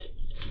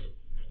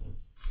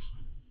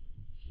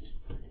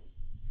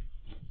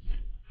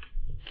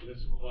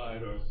Let's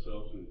quiet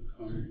ourselves and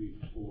come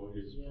before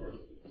His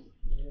presence.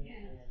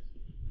 Yes.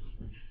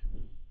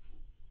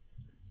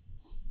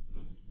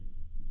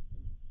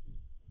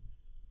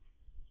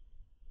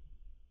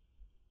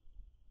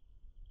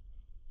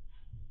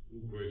 Oh,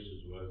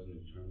 gracious, wise,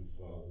 and eternal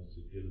Father,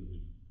 again we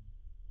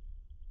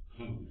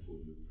come before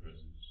your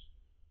presence,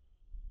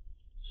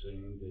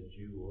 saying that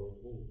you are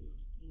holy.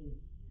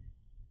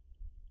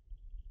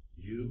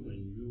 You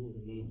and you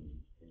alone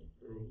are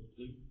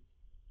worthy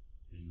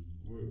and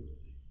worthy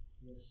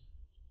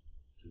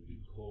to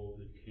be called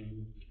the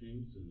King of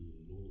Kings and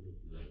the Lord of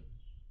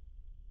Lords.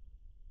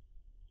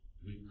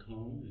 We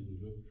come in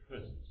your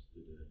presence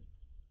today,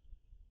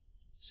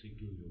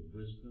 seeking your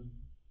wisdom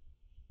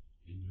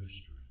and your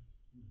strength.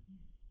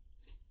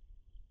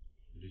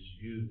 It is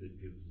you that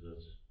gives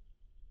us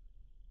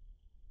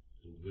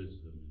the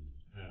wisdom and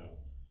the power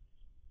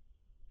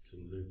to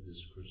live this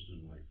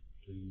Christian life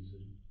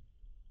pleasing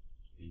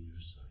in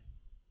your sight.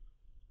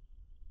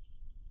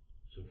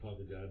 So,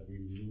 Father God,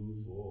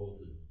 remove all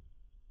the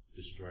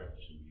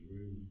distractions,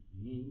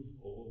 remove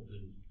all the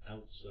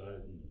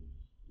outside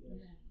noise,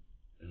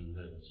 and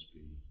let us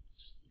be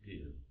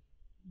still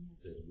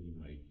that we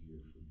might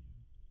hear from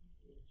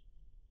you.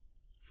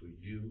 For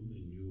you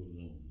and you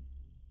alone.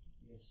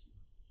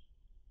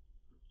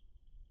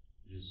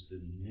 It is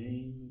the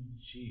name of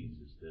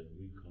Jesus that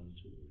we come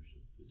to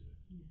worship today.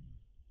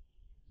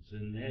 It's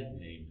in that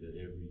name that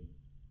every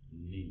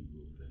knee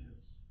will bow.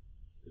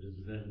 It is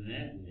in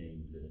that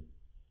name that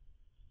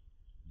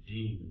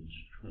demons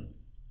tremble.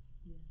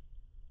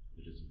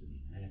 It is in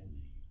that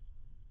name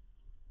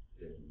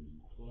that we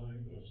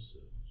quiet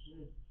ourselves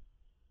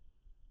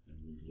and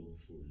we look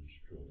for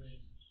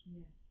instructions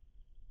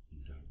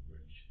and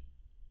direction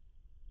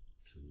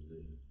to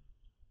live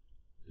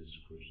this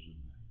Christian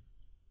life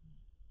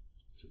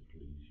to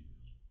please you.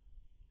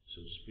 So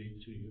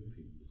speak to your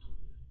people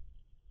today.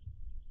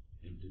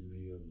 Empty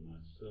me of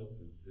myself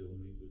and fill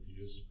me with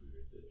your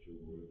spirit, that your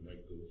word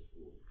might go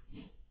forth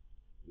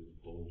with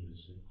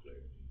boldness and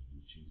clarity.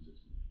 In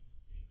Jesus' name.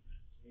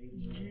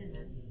 Amen.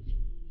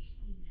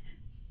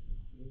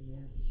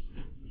 Amen.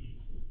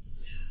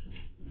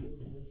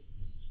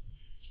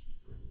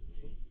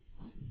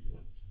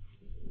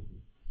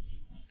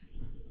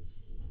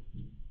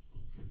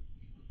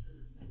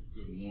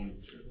 Good morning,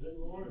 church. Good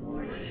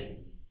morning.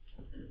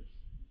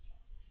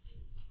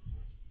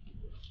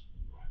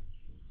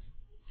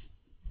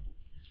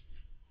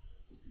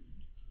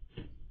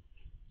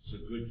 It's a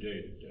good day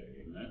today,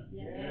 amen?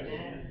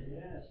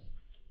 Yes.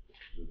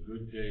 It's a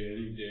good day,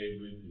 any day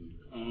we can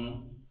come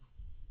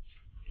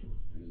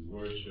and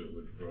worship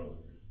with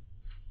brother.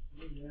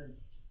 Amen.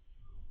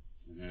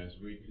 And as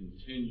we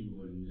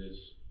continue in this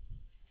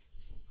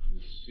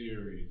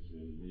series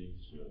and these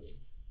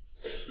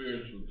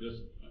spiritual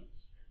disciplines,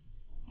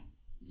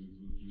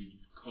 we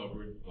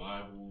covered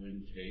Bible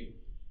intake,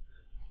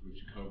 which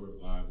covered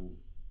Bible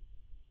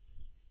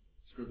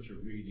scripture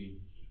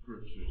reading,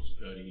 scripture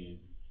studying,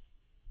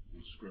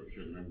 and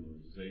scripture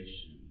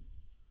memorization.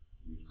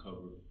 We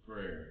covered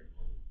prayer.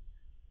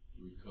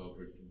 We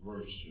covered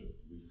worship.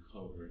 We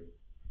covered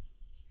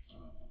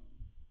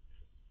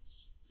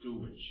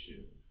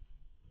stewardship.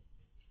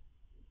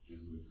 And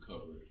we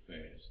covered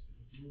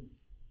fasting.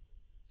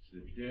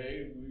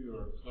 Today we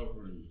are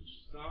covering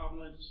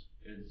silence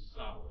and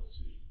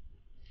solitude.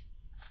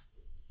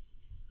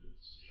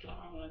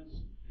 Silence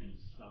and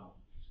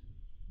solitude.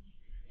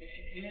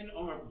 In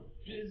our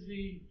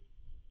busy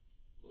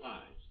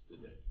lives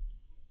today,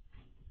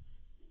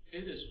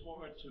 it is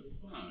hard to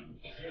find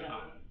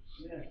silence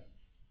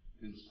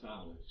and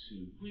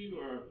solitude. We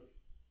are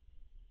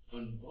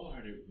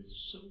bombarded with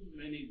so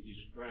many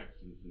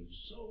distractions and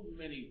so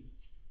many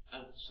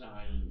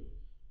outside noise.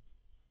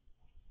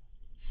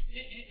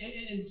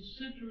 In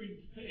centuries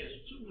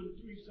past, 2 and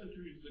 3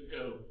 centuries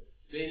ago,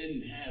 they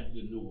didn't have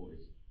the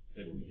noise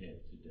that we have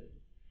today.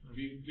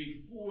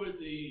 Before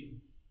the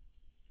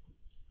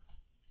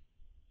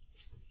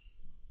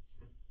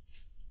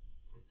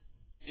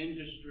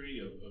industry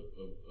of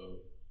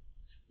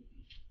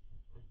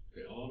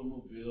the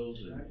automobiles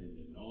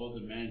and all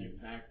the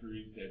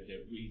manufacturing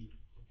that we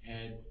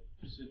had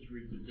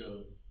centuries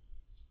ago,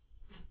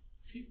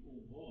 people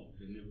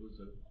walked and it was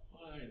a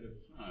quieter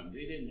time.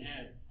 They didn't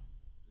have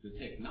the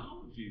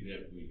technology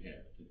that we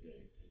have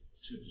today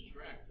to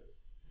distract us.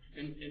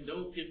 And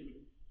don't get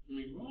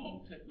me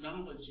wrong,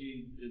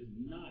 technology is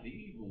not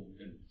evil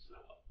in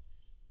itself.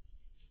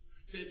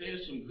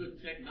 There's some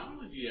good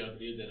technology out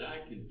there that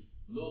I can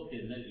look,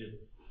 and if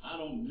I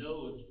don't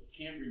know,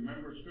 can't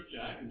remember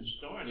scripture, I can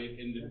start it,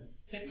 and the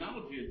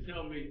technology will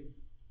tell me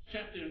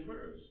chapter and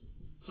verse.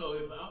 So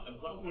if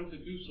I want to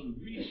do some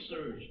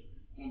research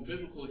on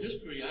biblical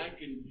history, I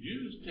can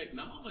use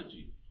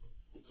technology.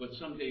 But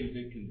some days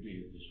it can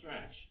be a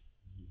distraction.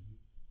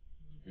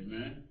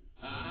 Amen?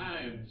 I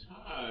am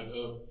tired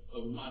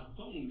of my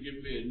phone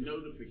giving me a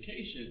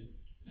notification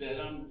that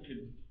I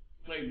could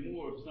play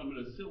more of some of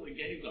the silly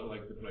games I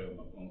like to play on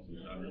my phone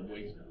sometimes to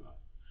waste time.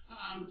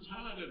 I'm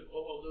tired of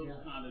all those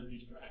kind of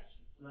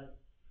distractions. Right.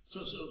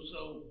 So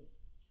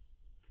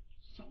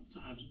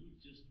sometimes we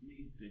just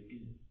need to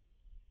get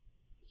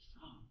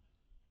silent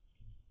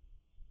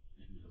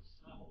in the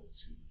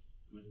solitude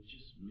with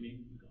just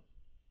me and God.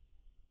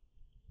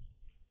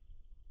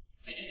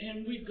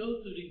 And we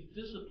go through these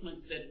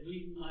disciplines that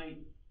we might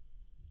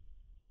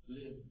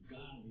live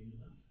godly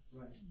lives.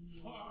 Right.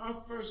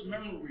 Our first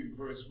memory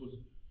verse was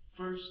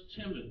 1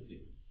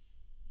 Timothy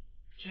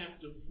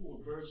chapter 4,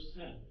 verse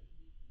 7.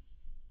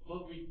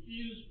 But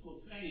refuse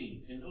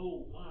profane and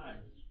old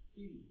wives'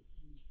 speech,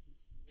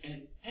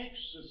 and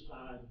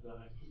exercise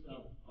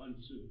thyself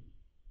unto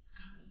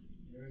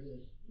godliness. There it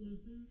is.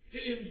 Mm-hmm.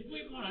 If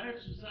we're going to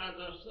exercise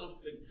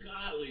ourselves to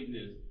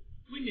godliness,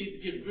 we need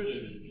to get rid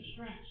of the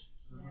distractions.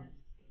 Uh-huh.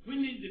 We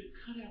need to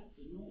cut out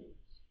the noise.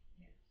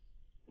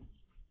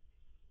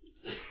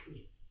 Yes.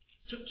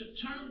 To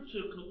turn to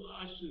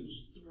Colossians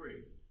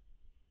 3,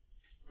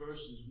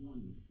 verses 1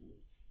 and 4.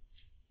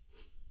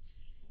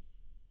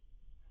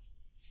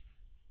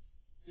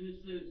 And it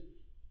says,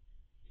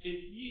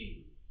 if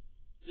ye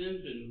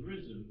then been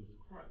risen with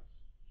Christ,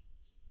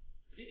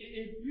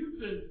 if you've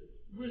been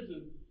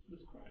risen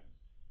with Christ,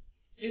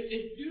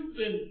 if you've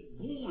been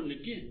born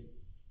again,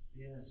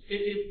 yes.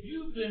 If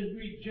you've been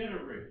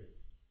regenerated,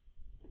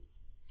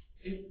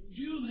 if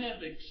you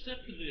have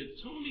accepted the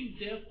atoning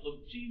death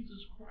of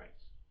Jesus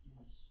Christ,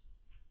 yes.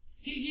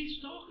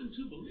 He's talking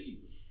to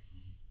believers.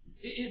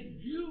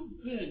 If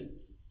you've been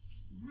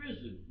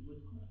risen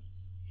with Christ,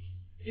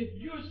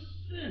 if your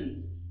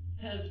sin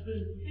has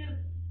been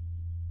forgiven,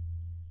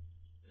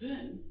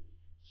 then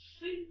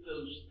seek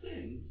those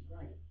things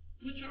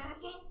which are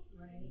above.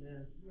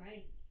 Right.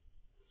 Right.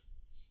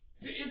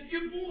 If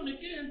you're born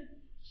again,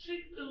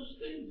 seek those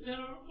things that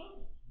are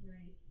above.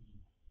 Right.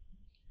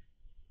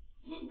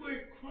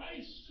 Where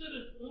Christ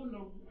sitteth on the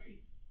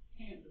right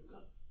hand of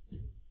God.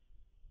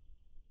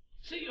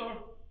 See, our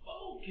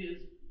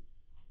focus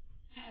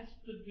has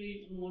to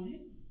be on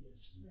Him.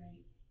 Yes.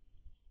 Right.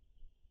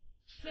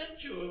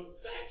 Set your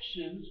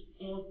affections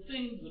on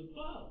things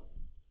above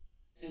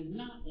and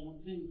not on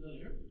things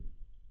that are earth.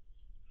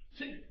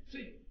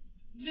 See,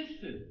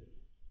 listen.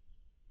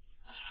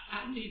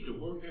 I need to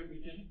work every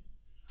day.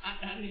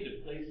 I need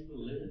a place to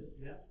live.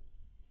 Yeah.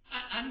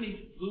 I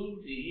need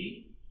food to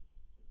eat.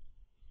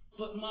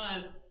 But my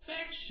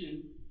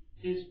affection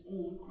is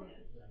on Christ.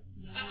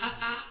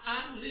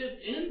 I live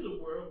in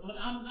the world, but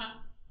I'm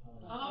not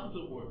of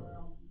the world.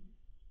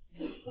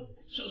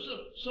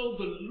 So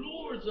the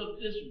lords of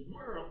this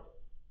world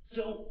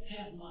don't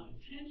have my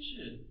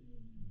attention.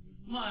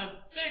 My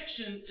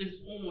affection is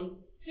on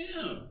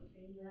Him.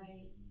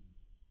 Right.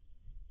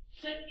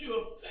 Set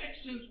your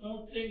affections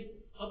on things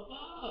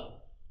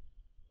above.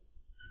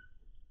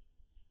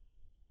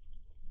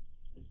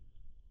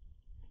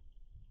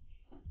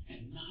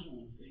 And not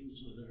on things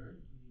of the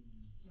earth.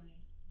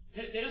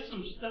 Right. There's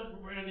some stuff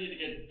around here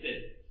that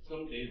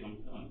some days I'm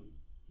telling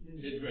you,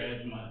 it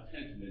grabs my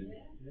attention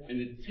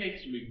and it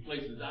takes me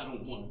places I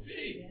don't want to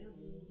be.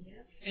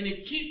 Yeah. And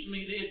it keeps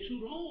me there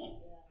too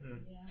long.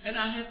 Yeah. And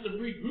I have to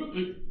regroup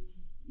and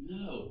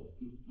no,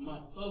 my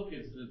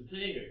focus is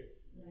there.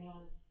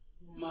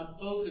 My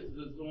focus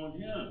is on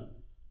Him.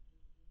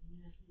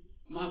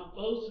 My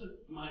focus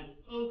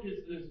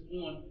is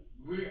on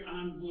where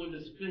I'm going to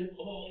spend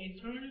all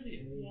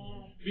eternity.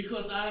 Yeah.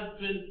 Because I've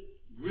been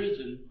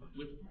risen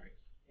with Christ.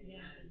 Yeah.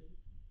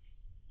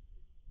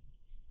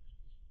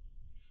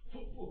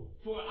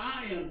 For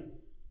I am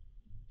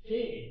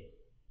dead,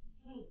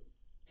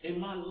 and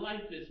my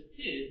life is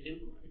hid in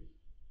Christ.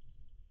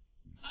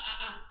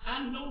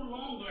 I no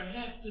longer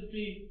have to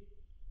be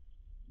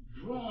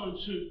drawn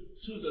to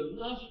the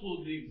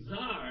lustful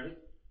desires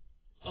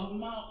of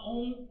my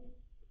own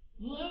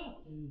love.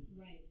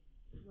 Right,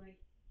 right.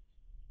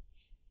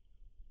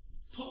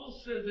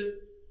 Paul says it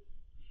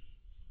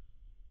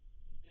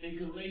in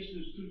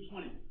Galatians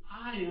 2:20.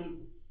 I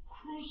am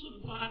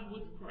crucified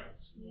with Christ.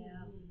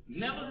 Yeah.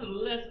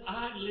 Nevertheless,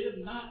 I live,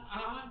 not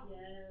I,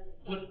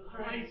 but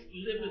Christ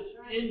liveth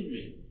in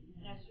me.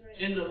 That's right.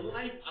 In the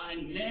life I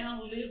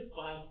now live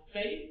by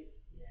faith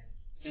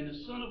in the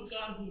Son of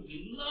God who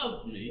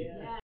loved me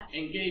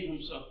and gave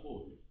Himself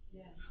for me.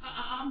 Yeah.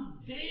 I'm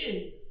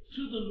dead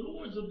to the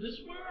lords of this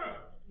world.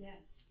 Yeah.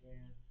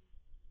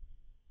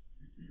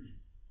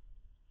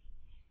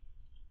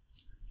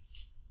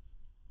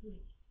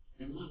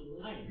 And my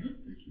life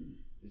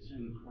is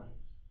in Christ.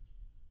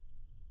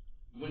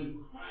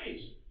 When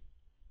Christ,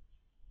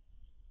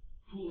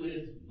 who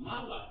is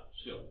my life,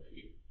 shall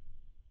appear,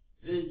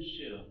 then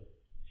shall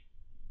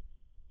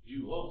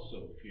you also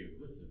appear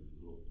with Him,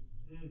 Lord.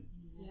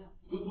 Yeah.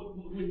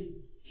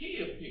 When He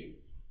appears,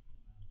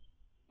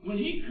 when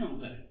He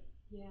comes back,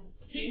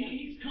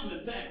 He's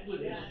coming back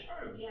with His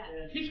church.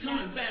 Yeah. He's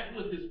coming back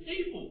with His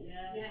people.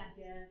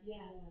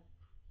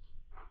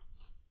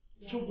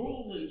 To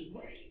rule and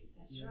reign.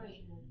 That's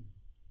right.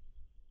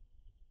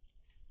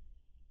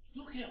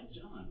 Look how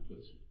John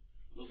puts it.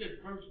 Look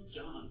at 1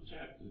 John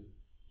chapter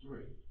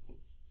 3.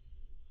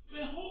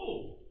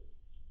 Behold,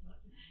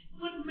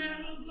 what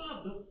manner of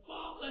love the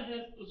Father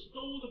has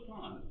bestowed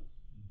upon us,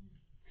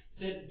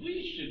 that we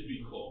should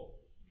be called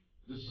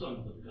the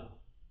sons of God.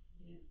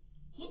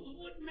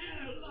 What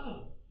manner of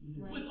love?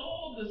 With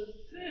all the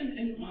sin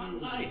in my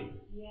life,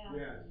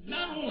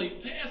 not only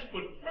past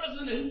but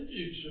present and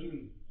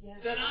future,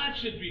 that I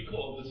should be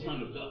called the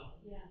Son of God.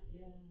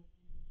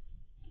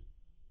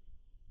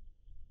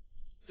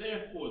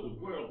 Therefore the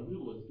world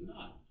knew us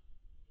not,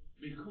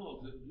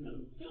 because it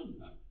knew him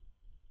not.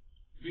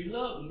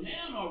 Beloved,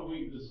 now are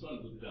we the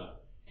sons of God,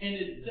 and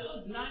it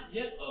does not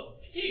yet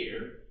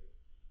appear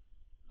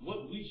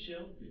what we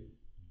shall be.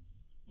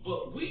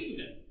 But we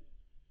know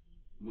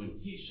when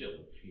he shall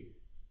appear,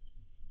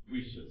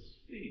 we shall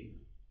see him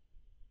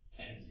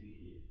as he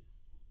is.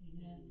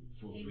 Amen.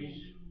 For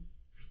we,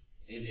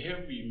 and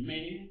every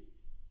man,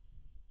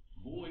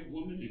 boy,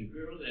 woman, and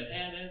girl that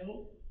had that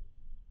hope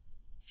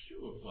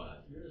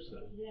purifies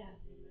themselves.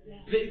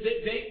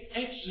 They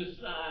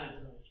exercise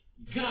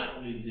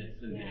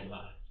godliness in their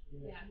lives.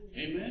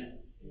 Amen?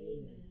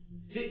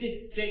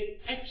 They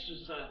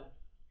exercise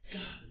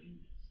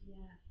godliness.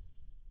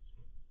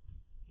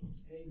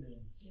 Amen.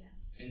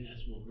 And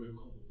that's what we're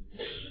called to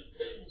do.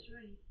 That's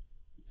right.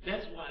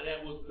 That's why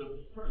that was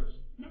the first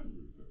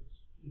memory verse.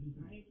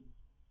 Right.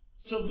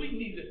 So we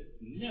need to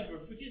never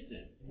forget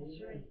that. That's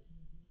right.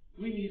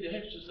 We need to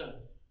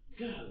exercise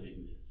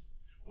godliness.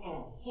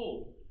 Our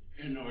hope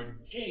and our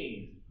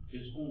gaze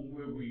is on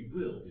where we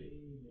will be.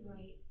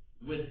 Right.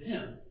 With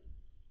him.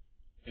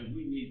 And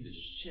we need to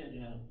shed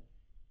out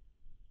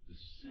the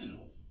sin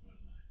off of our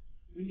life.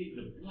 We need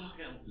to block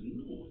out the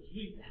noise.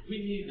 We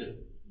need to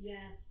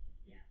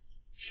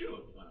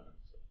purify ourselves.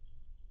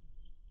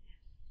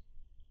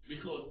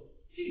 Because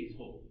he's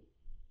holy.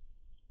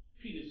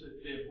 Peter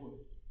said, therefore,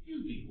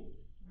 you be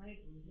holy.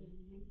 Right.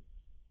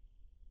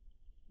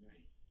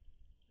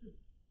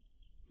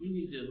 We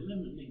need to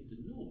eliminate the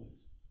noise.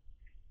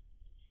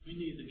 We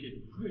need to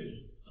get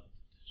rid of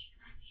the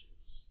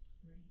distractions.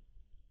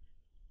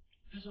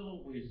 There's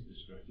always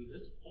distractions.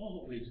 There's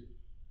always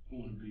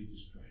going to be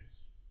distractions.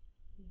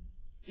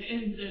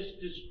 And there's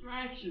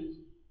distractions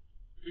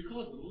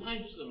because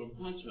life's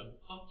a bunch of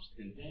ups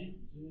and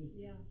downs.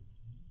 Yeah.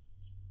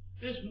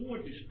 There's more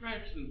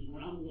distractions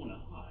when I'm on a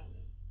high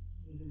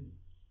level.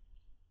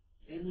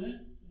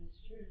 Amen? That's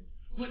true.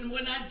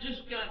 When I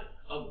just got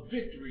a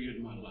victory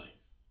in my life.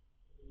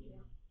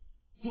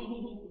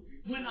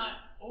 When I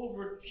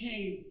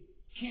overcame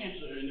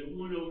cancer and it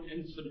went over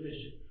in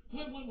submission.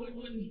 When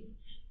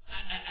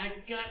I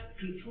got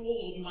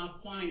control of my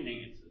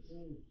finances.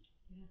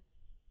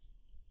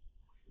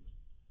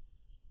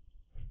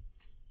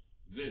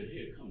 Then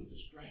here come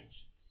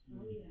distractions.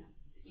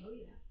 Oh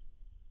yeah.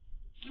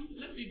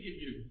 Let me give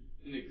you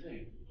an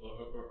example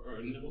or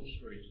an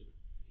illustration.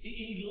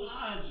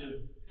 Elijah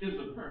is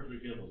a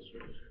perfect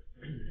illustration.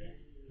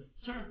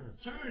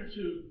 Turn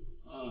to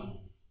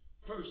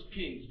 1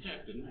 Kings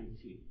chapter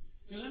 19.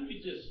 And let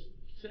me just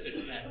set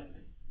it back.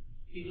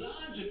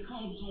 Elijah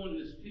comes on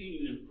the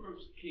scene in 1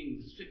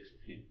 Kings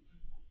 16.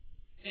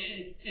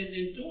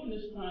 And during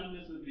this time,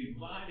 there's a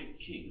divided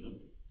kingdom.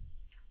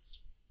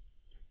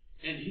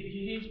 And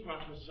he's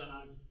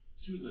prophesying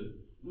to the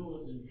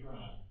northern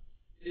tribe,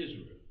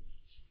 Israel.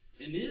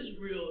 And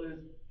Israel is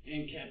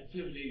in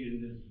captivity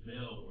in this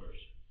Baal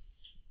worship.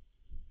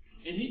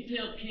 And he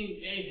tells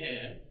King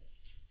Ahab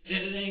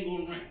that it ain't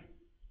going to rain.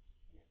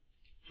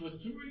 For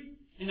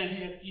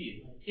 3.5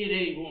 years, it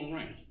ain't going to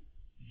rain.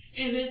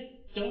 And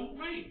it don't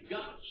rain.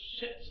 God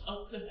shuts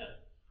up the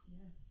heaven.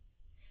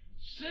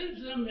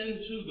 Sends them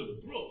into the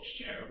brook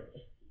Cherith,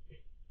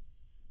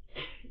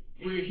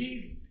 where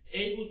he's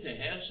able to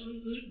have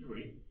something to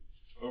drink.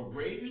 A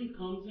raven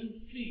comes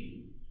and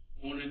feeds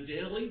him on a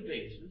daily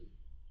basis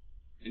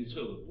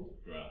until the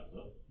brook dries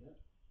up.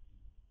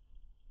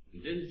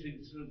 And then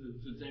he sends him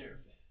to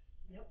Zarephath.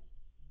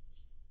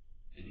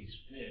 And he's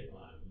fed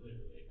by a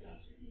widow that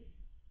got him.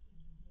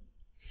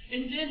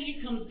 And then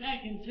he comes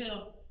back and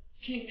tells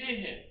King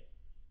Ahab,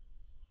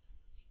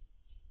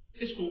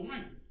 it's going to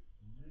rain.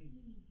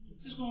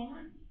 It's going to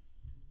rain.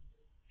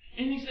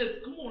 And he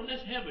says, come on,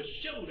 let's have a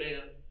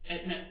showdown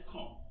at Mount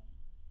Carmel.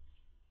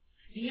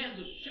 He has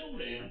a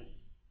showdown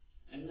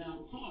at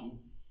Mount Carmel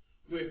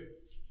where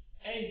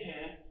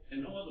Ahab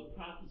and all the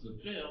prophets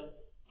of Baal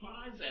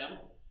cries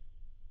out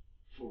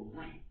for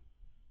rain.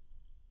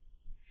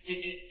 And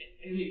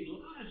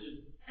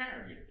Elijah's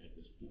arrogant at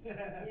this point.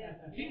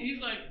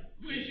 He's like,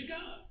 where's your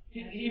God?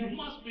 He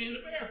must be in the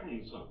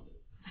bathroom or something.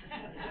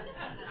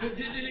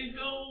 Did he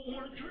go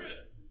on a trip?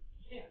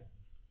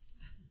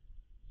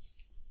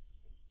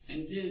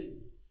 And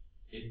then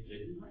it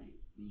didn't rain.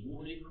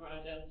 More they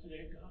cried out to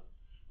their God.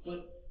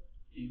 But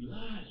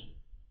Elijah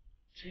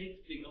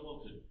takes the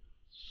altar,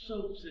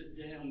 soaks it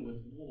down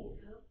with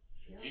water,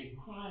 and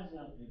cries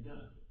out to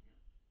God.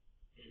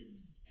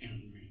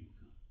 And rain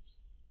comes.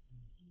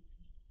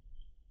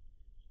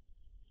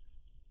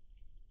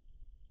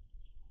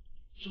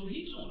 So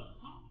he's on a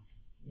hump.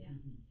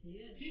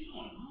 He's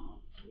on a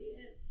hump.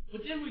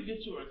 But then we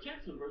get to our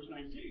text in verse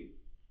 19.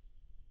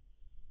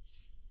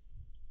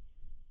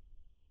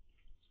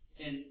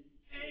 And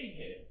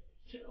Ahab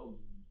tells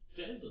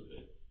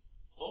Jezebel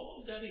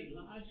all that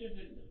Elijah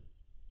had done.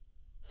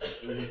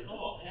 and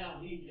recall how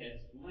he had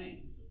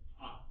slain the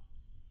prophet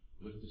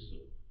with the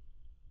sword.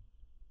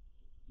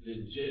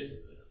 Then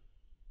Jezebel,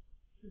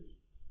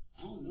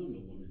 I don't know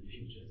no woman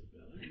named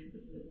Jezebel.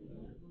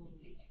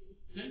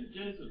 Then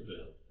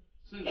Jezebel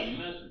sent a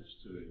message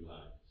to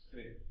Elijah,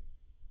 saying,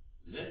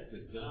 let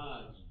the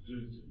gods do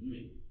to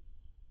me,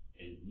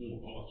 and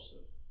more also,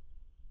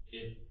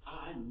 if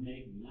I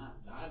make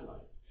not thy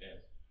life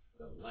as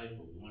the life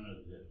of one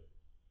of them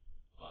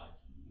by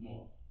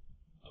tomorrow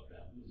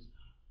about this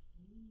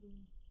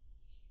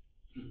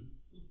time.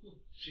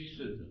 She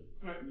says a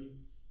threatening,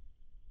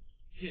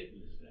 hit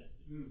list at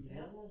them.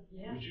 Yeah.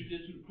 What you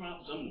did to the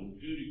prophets, I'm going to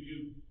do to you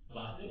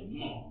by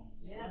tomorrow.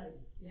 Yeah.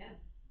 Yeah.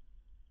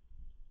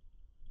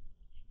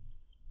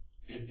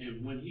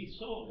 And when he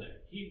saw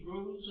that, he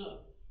rose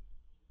up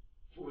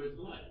for his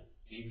life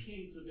and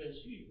came to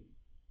Bathsheba,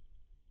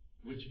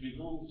 which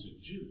belonged to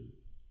Judah,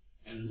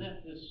 and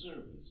left his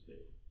servants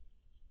there.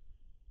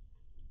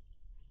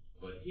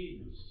 But he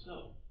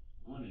himself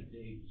went a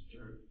day's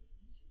journey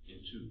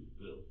into the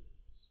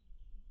wilderness,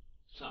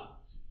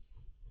 solitude,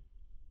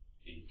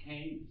 and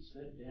came and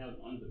sat down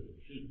under the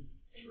Judah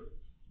tree.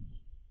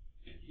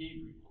 And he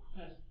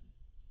requested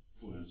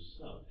for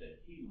himself that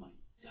he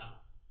might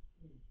die,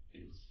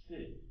 and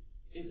said,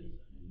 it is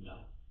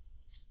enough.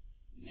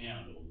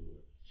 Now, O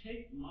Lord,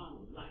 take my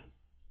life,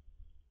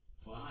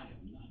 for I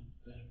am not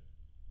better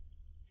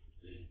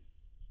than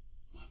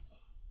my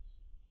fathers.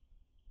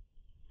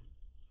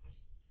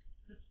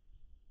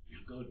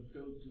 Now go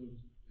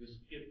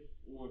skip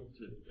forward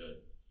to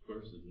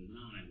verses 9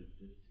 to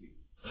 15.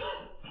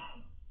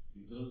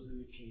 He goes in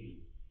the cave,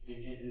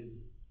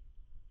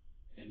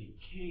 and he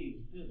came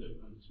thither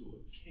unto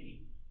a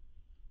cave,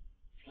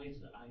 place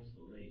of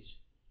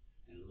isolation,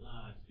 and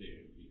lies there,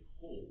 and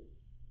behold,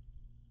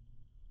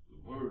 the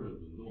word of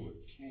the Lord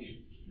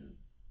came to him,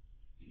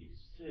 and he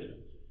said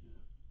unto him,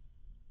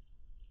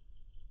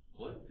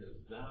 what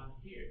dost thou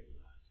here,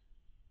 Elijah?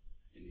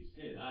 And he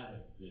said, I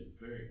have been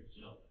very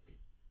jealous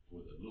for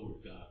the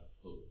Lord God of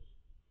hosts.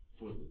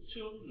 For the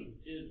children of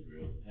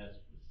Israel has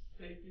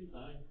forsaken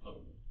thy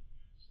covenant,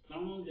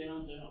 thrown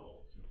down their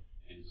altar,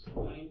 and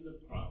slain the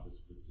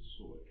prophets with the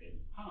sword. And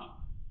I,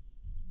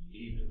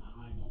 even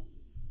I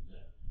only, am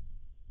left,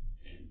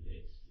 and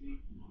they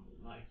seek my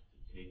life to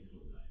take it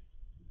away.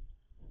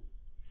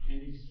 And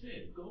he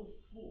said, go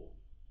forth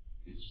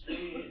and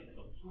stand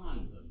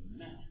upon the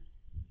mount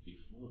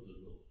before the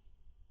Lord.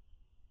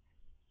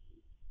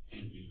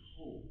 And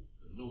behold,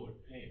 the Lord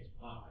passed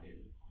by in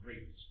a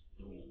great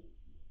storm,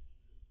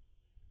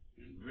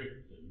 and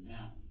ripped the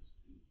mountains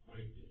and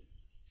brake them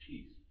in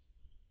pieces,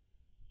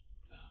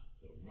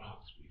 the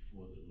rocks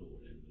before the Lord,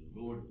 and the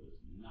Lord was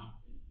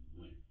not in the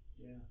wind.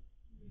 Yeah.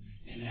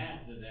 And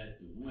after that,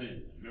 the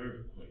wind, an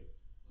earthquake,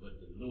 but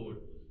the Lord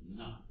was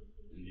not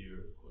in the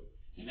earthquake.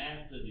 And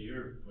after the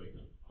earthquake,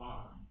 a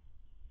fire,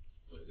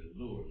 but the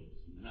Lord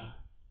was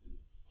not in the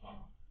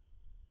fire.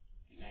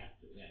 And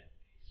after that,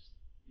 a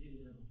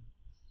still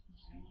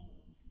small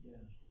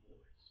voice.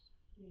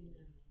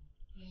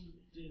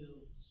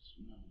 Still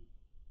small.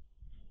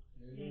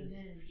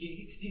 Amen.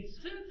 He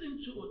sends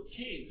him to a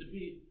cave to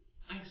be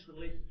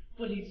isolated,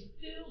 but he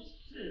still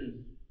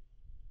sends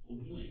a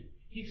wind.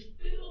 He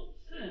still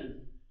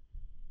sends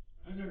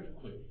an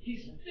earthquake. He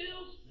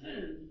still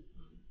sends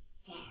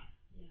fire.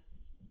 Yeah.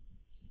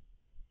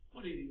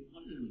 What did he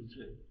want them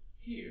to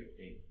hear?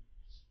 A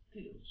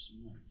still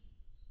small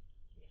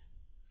voice.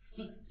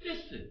 But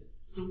listen,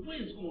 the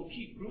wind's going to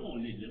keep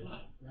blowing in your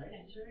life. Right?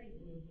 That's right.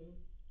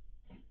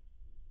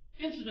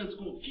 Incidents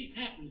going to keep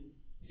happening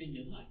in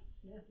your life.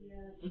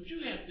 Yeah. But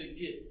you have to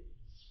get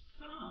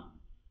some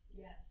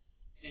Yeah.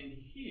 and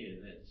hear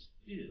that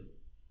still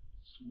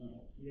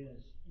small.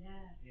 Yes.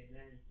 Yeah.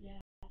 Amen.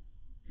 Yeah.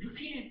 You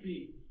can't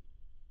be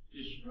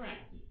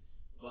distracted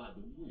by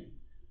the wind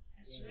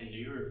That's and right.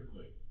 the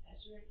earthquake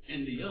That's right.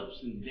 and the ups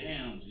and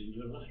downs in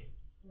your life.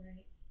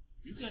 Right.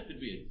 You got to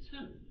be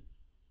attentive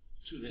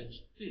to that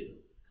still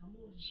Come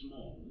on.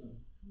 small Come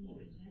on.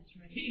 voice. That's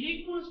right.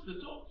 He wants to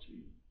talk to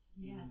you,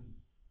 Yeah.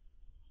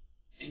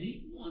 and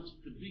he wants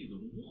to be the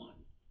one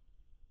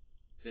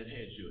that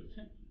has your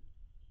attention.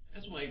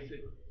 That's why he said,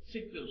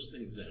 seek those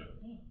things that are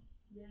above.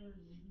 Yeah.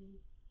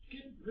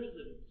 Get rid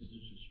of the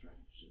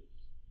distractions.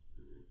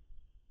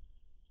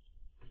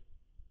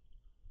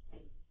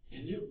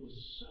 And it was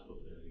so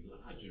that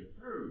Elijah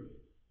heard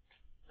it,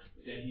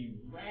 that he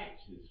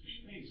wrapped his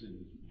face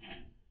in his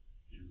mantle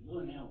and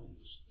went out and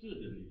stood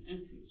in the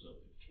entrance of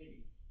the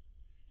cave.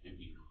 And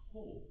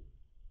behold,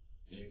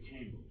 there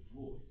came a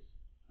voice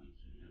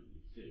unto him.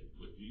 He said,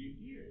 what do you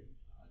hear,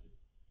 Elijah?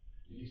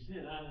 And he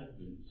said, I have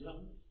been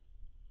jealous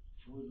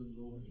for the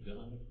Lord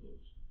God of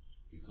hosts,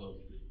 because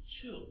the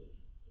children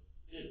of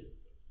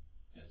Israel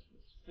has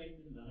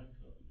forsaken thy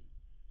covenant,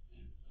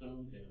 and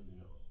thrown down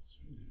their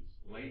altar, and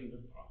slain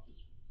the prophets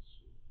with the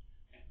sword.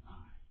 And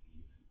I,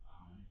 even I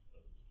alone,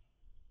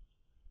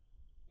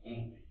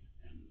 only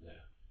am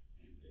left,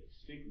 and they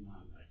seek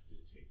my life to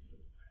take it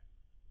away.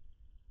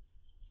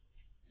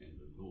 And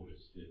the Lord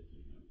said to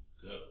him,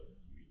 go,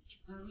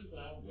 return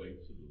thy way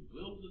to the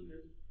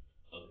wilderness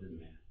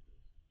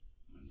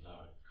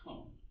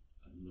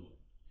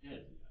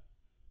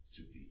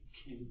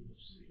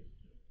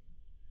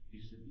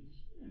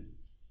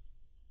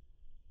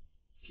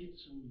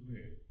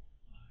somewhere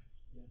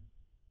quiet.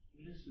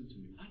 Listen to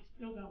me. I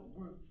still got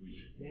work for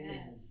you.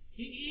 Yes.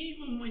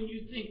 Even when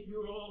you think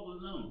you're all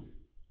alone,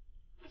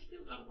 I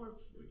still got work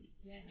for you.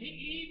 Yes.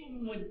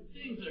 Even when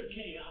things are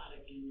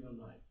chaotic in your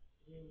life,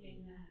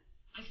 Amen.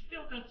 I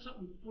still got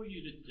something for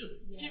you to do.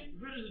 Yes.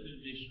 Get rid of the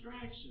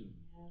distraction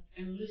Yes.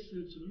 and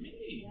listen to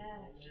me.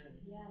 Yes.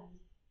 Yes.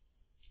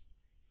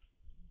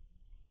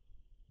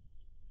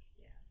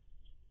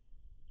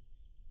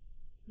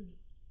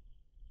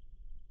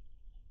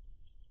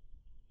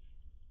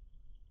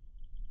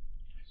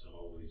 There's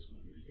always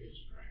going to be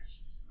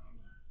distractions in our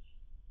lives.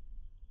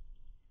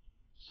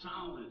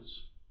 Silence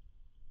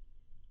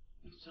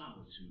and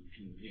solitude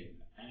can be an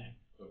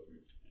act of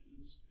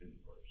repentance and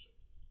worship.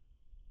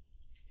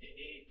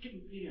 It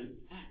can be an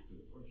act of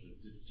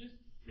worship to just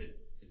sit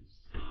in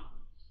silence.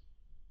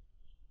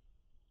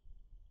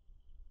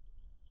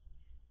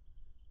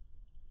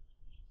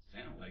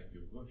 Sound like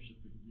you're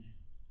worshiping now.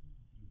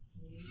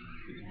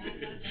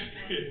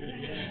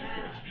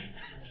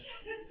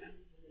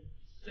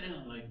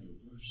 Sound like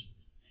you're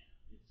worshiping now.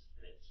 It's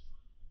that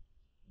silence.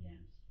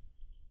 Yes.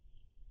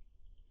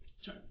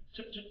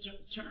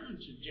 Turn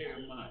to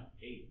Jeremiah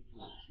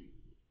 8:14.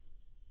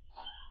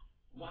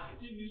 Why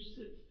do you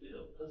sit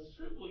still?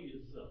 Assemble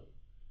yourself.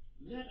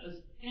 Let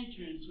us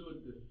enter into a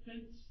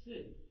defense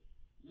city.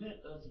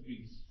 Let us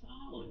be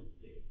solid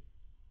there.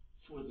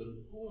 For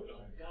the Lord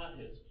our God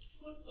has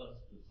put us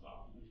to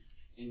silence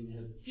and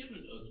has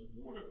given us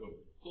water of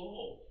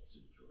gall to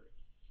drink,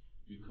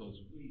 because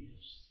we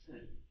have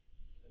sinned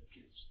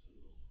against the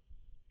Lord.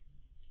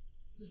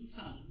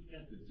 Sometimes we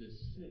got to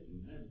just sit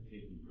and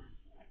meditate and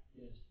reflect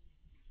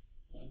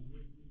on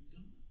what we've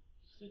done.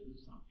 Sit in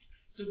silence.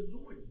 The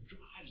Lord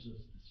drives us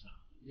to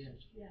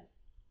silence. Yes.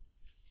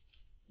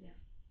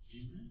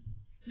 Amen.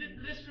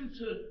 Listen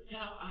to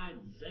how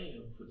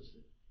Isaiah puts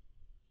it.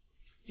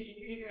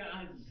 Here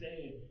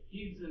Isaiah,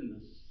 he's in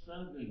the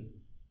southern,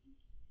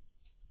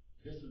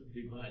 this is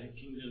divided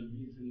kingdom,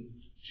 he's in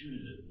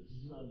Judah, the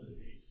southern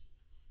age.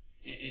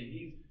 And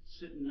he's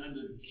sitting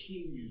under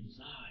King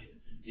Uzziah.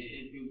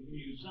 And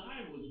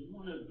Uzziah was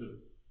one of the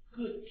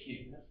good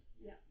kings.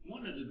 Yeah.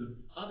 One of the,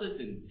 other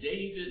than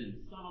David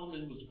and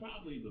Solomon, was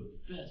probably the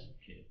best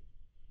king.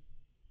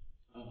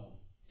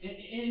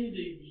 In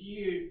the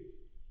year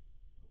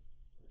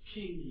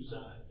King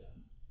Uzziah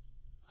died,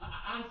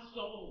 I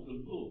saw the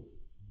Lord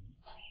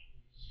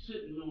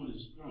sitting on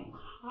his throne,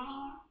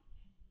 high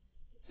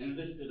and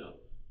lifted up,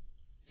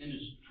 and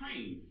his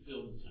train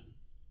filled the temple.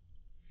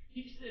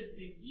 He said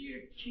the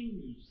year King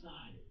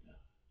Uzziah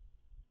died,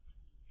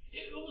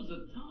 it was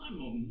a time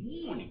of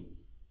mourning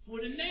for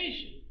the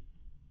nation.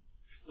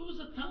 It was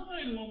a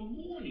time of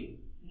mourning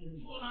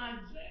for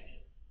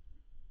Isaiah.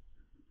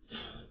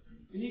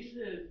 And he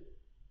says,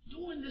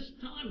 during this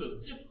time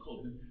of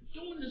difficulty,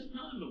 during this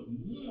time of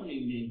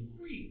mourning and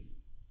grief,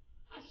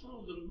 I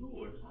saw the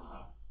Lord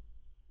high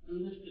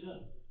and lifted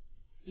up,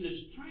 and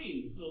his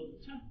train filled the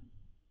temple.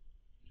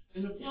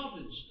 And above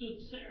it stood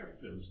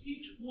seraphims,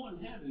 each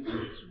one having 6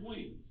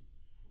 wings.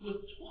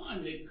 With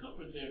twine they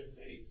covered their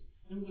face,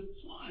 and with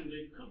twine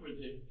they covered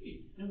their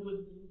feet, and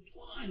with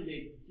twine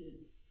they did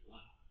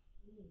fly.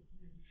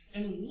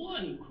 And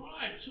one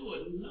cried to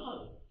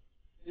another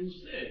and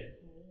said,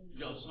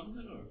 y'all sung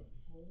it earlier,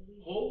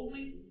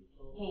 holy,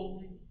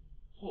 holy,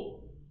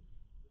 holy,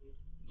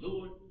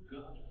 Lord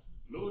God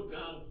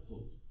of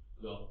hosts.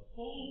 The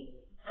whole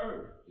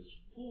earth is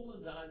full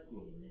of thy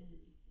glory.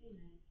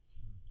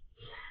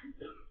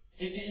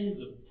 And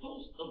the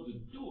post of the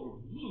door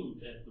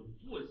moved at the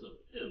voice of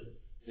him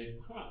that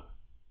cried,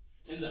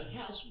 and the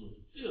house was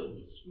filled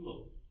with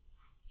smoke.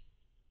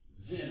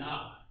 Then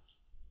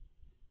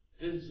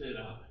said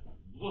I,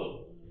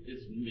 woe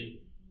is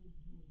me.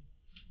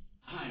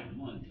 I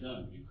am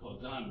undone,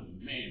 because I'm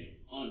a man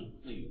of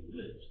unclean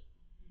lips,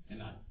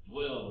 and I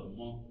dwell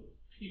among the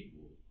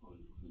people of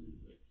unclean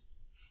lips.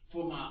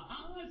 For my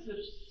eyes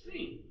have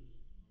seen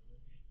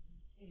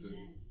the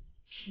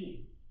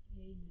King,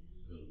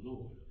 the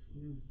Lord of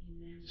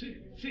hosts.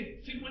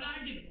 See, when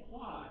I get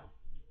quiet,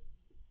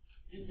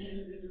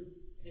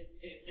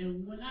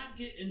 and when I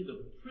get in the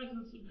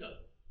presence of God,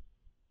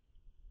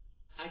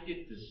 I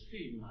get to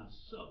see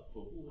myself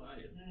for who I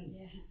am.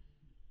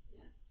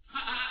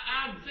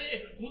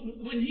 Isaiah,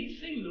 when he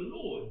seen the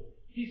Lord,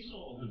 he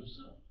saw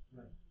himself.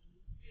 Right.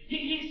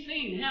 He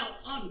seen how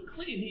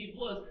unclean he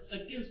was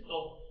against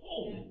the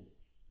holy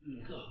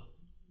God.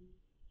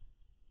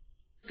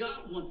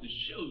 God wants to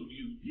show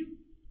you you.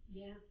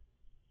 Yeah.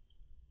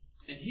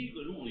 And he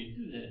could only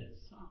do that in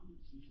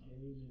silence.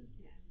 Amen.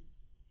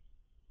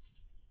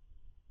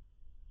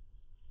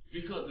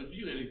 Because if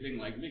you're anything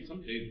like me,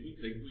 some days we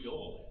think we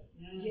all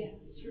have. Yeah,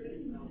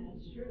 true.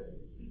 That's true.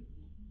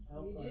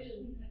 Help us.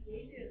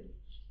 We do.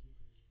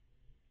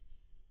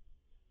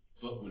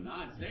 But when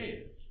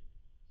Isaiah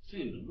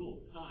seen the Lord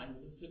high and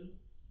lifted up,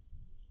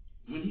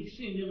 when he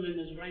seen him in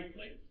his right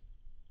place,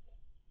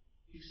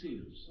 he seen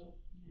himself.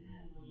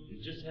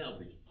 And just how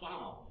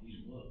defiled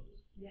he was.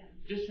 Yeah.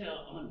 Just how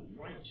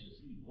unrighteous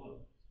he was.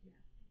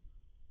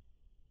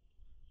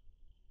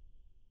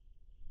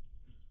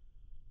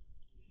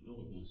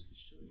 to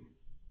show you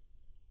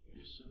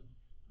yourself.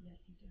 Yes,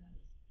 he does.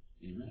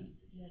 Amen?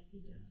 Yes, he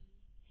does.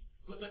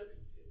 But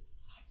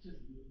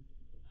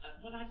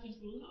I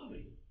just love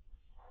it.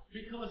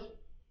 Because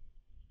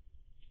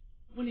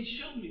when he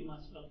showed me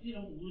myself, he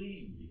don't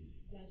leave me.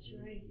 That's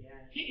right.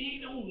 Yes. He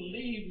don't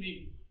leave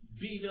me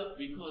beat up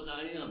because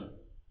I am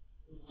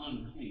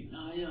unclean.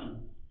 I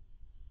am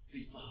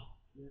defiled.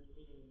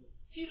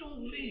 He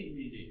don't leave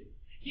me there.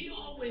 He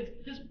always,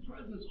 his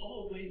presence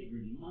always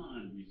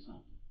reminds me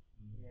something.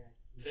 Yeah.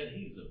 That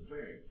he's a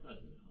very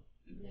present help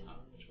in the time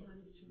of trouble.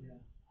 Yeah.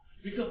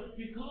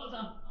 Because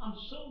I'm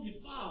so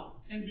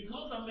defiled, and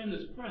because I'm in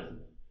his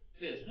presence,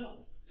 there's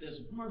help, there's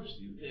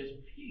mercy, there's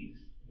peace.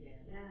 Yeah.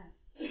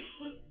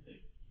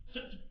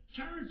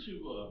 Turn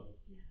to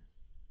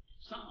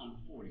Psalm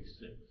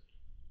 46.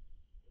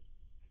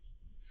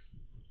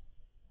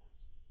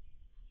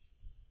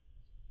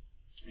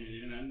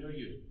 And I know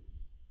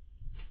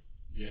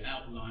your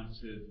outline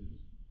says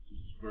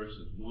it's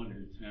verses 1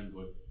 and 10,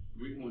 but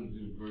we want to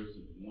do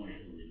verses 1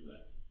 through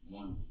 11.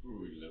 1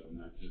 through 11,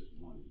 not just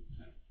 1 to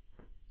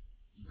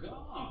 10.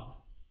 God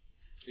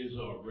is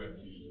our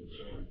refuge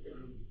and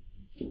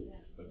strength,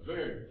 a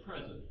very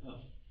present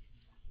help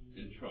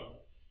in trouble.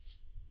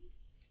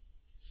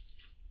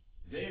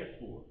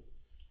 Therefore,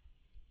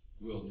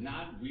 will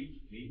not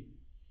we fear,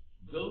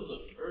 though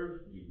the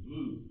earth be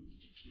moved,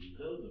 and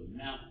though the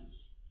mountains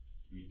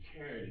be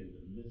carried in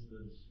the midst of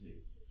the sea,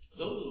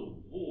 though the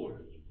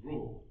waters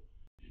roar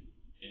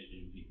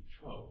and be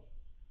troubled,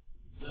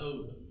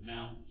 though the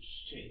mountains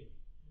shake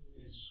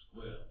and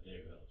swell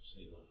thereof,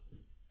 Selah.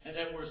 And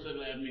that word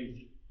Selah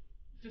means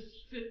just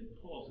sit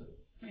and pause and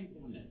think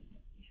on that.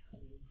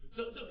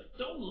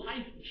 Though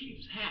life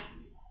keeps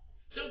happening,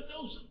 though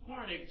those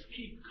heartaches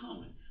keep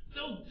coming,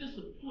 though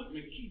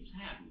disappointment keeps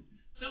happening,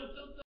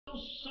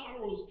 those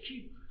sorrows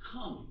keep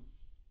coming,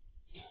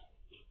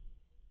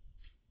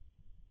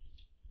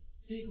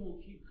 they're going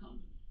to keep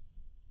coming.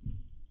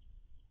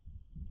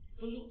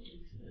 But look what he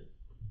said.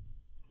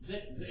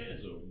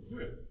 There's a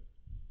river,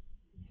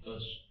 a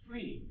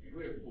stream,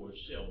 wherefore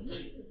shall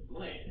make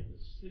glad the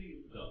city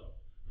of God,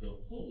 the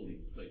holy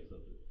place of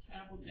the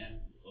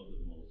tabernacle of the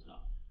Most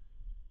High.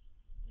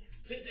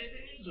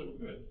 There's a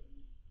river.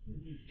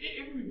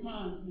 It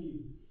reminds me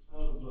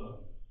of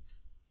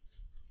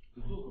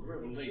the book of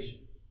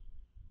Revelation,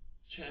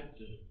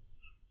 chapter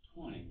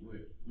 20,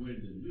 where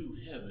the new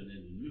heaven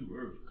and the new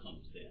earth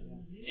comes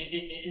down.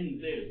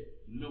 And there's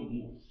no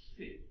more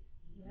sin.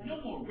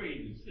 No more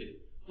raging sin.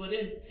 But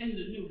in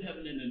the new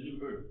heaven and the new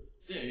earth,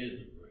 there is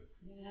a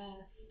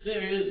river.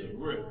 There is a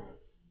river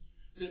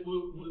that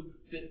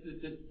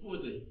for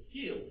the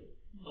healing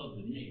of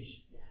the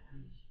nation.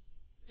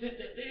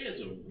 There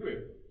is a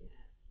river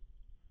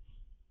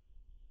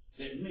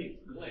that makes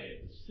glad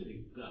the city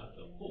of God,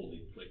 the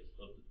holy place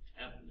of the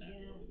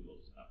tabernacle of the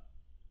Most High.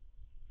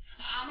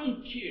 I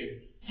don't care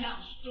how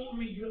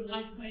stormy your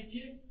life may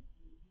get.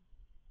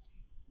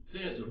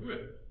 There's a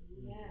river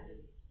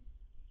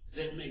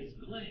that makes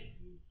glad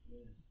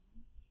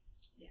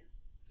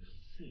the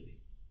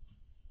city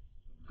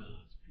of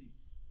God's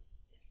people.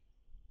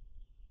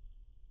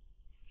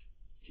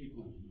 Keep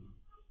on.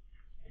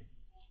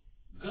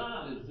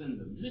 God is in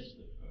the midst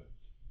of her.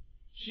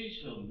 She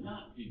shall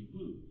not be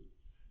moved.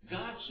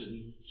 God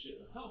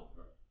shall help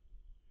her.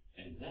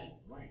 And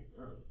that right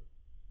early.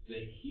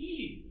 The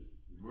heathen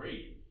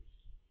raged.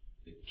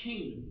 The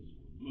kingdoms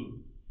were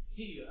moved.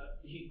 He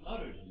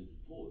uttered his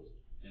voice,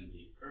 and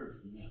the earth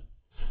melted.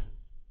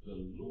 The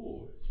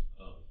Lord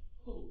of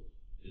hosts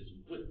is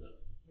with us.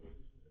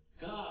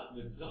 God,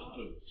 the God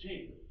of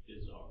Jacob,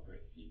 is our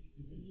refuge.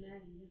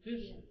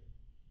 Listen,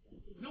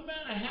 no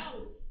matter how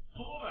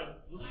hard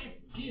life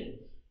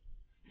gets,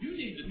 you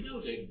need to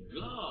know that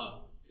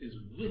God is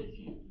with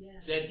you.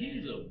 That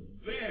he's a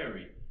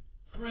very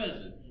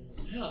present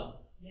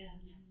help.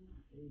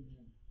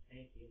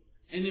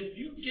 And if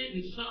you get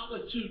in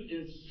solitude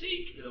and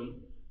seek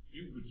him,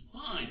 you would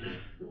find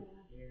him.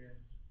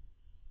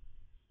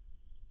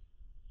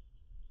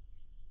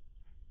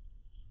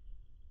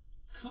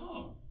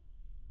 Come,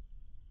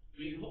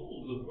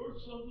 behold the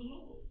works of the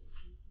Lord.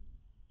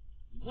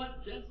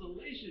 What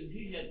desolation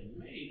he has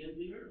made in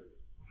the earth.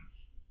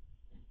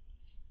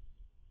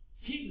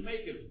 He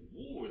maketh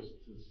wars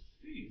to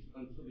cease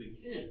unto the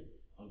end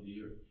of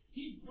the earth.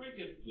 He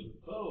breaketh the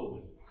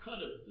bow and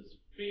cutteth the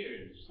spear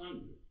in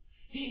sunder.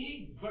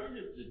 He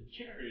burneth the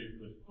chariot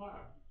with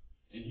fire.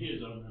 And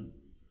here's our memory.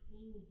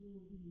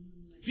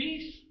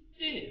 Be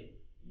still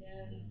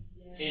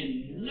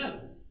and know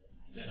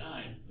that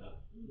I am God.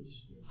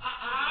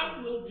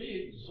 I will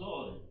be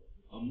exalted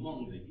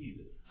among the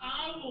heathen.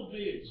 I will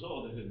be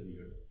exalted in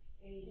the earth.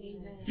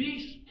 Amen.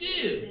 Be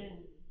still. Amen.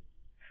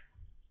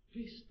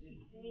 Be still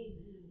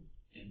Amen.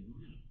 and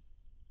know.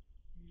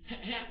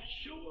 Have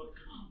sure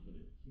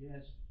confidence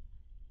Yes.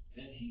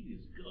 that he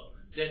is God,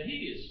 that he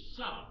is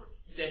sovereign,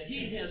 that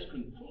he has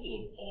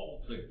control of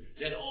all things,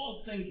 that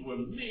all things were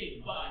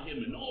made by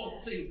him and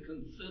all things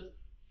consist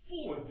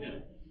for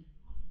him.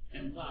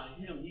 And by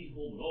him he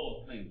holds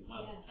all things by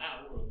the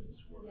power of his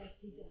word. Yes,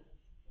 he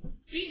does.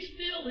 Be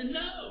still still and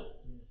know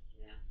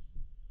Yeah.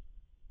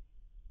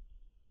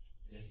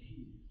 that He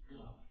is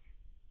God.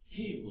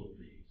 He will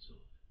be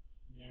exalted.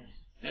 Yes.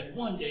 That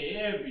one day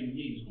every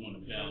knee's going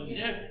to bow and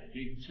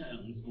every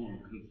tongue's going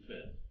to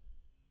confess.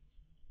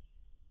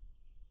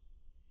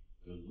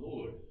 The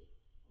Lord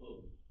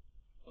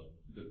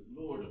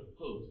of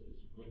hosts is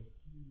great.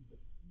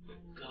 The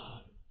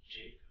God of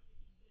Jacob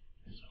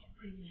is our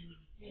refuge.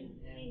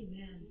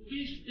 Amen. Be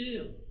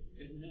still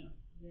and know.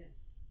 Yes.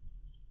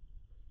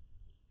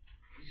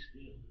 Be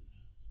still and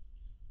know.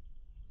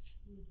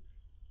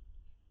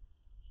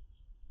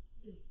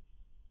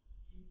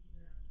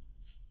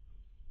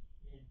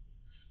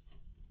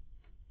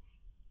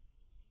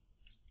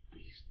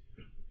 Be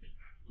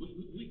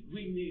still.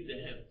 We need to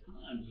have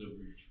times of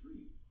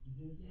retreat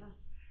Yeah.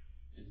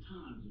 and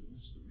times of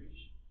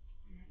restoration.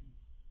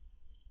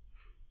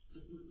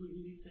 We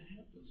need to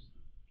have those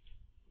times.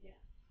 Yeah.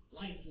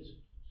 Life is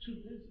too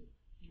busy.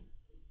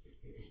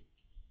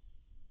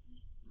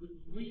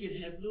 We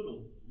can have little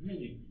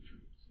mini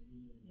retreats.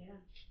 Yeah.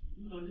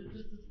 You know,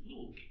 just this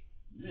little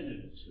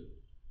minute or two.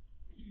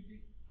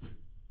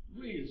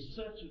 We in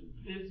such a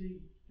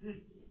busy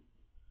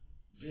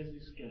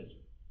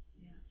schedule.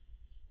 Yeah.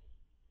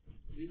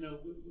 You know,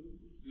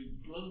 we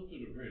blow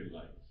through the red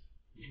lights,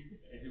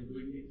 and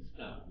we need to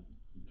stop.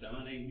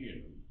 Don ain't here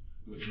no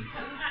more.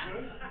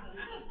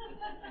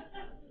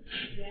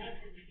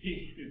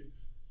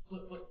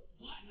 But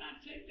why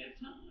not take that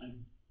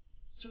time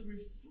to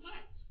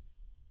reflect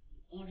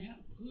on how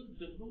good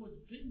the Lord's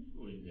been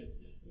for you that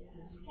day?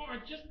 Yeah. Or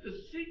just to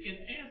seek and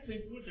ask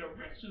Him for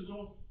directions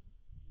on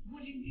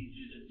what He needs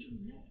you to do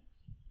next.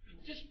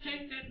 Just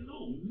take that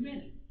little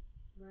minute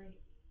Right.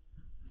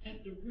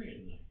 at the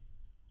red light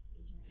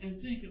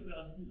and think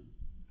about Him.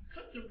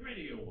 Cut the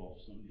radio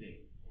off some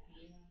days.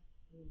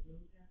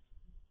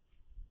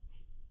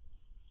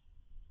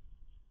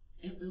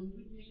 And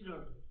we need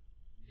our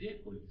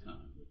daily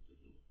time with the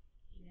Lord.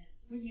 Yeah.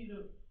 We need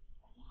a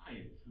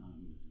quiet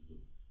time with the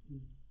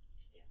Lord.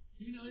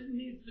 You know, it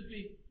needs to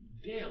be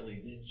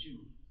daily that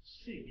you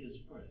seek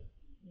His presence.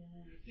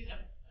 Yeah.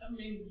 I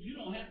mean, you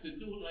don't have to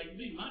do it like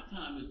me. My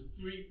time is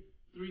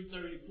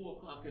 3:30, 4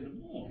 o'clock in the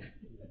morning.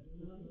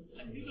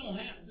 You don't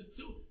have to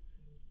do it.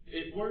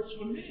 It works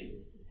for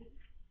me.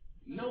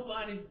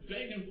 Nobody's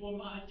begging for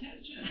my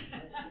attention.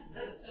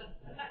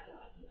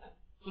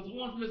 Because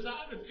once Miss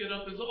Ivers get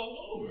up, it's all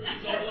over.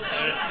 It's all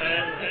about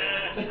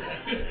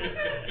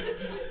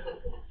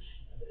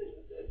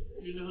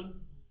you know?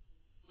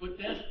 But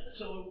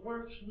so it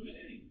works for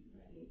me.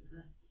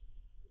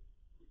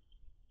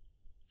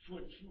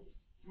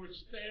 For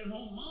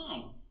stay-at-home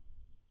mom,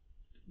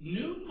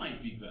 noon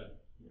might be better.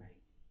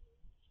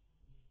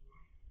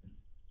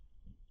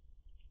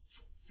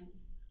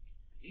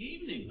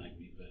 Evening might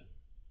be better.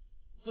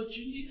 But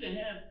you need to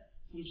have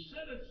some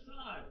set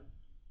aside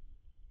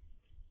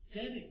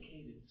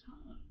dedicated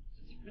time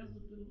to spend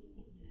with the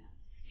Lord.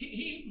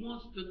 He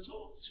wants to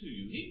talk to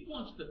you. He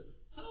wants to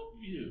help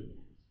you.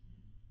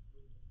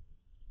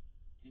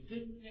 And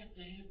then we have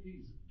to have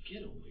these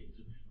getaways.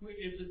 Where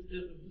if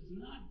it's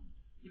not,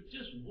 but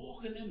just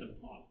walking in the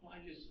park by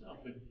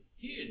yourself and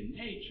hear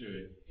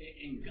nature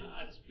and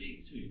God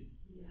speak to you.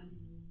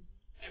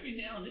 Every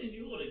now and then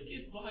you ought to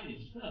get by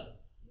yourself.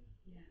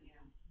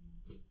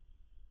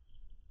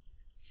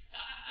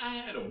 I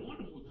had a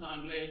wonderful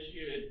time last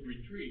year at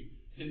retreat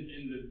in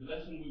the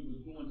lesson we was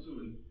going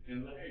to,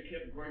 and Larry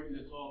kept breaking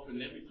us off,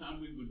 and every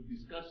time we would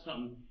discuss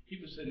something, he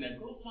would say, now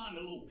go find a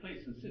little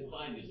place and sit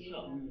by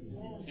yourself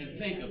and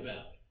think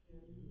about it.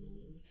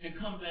 And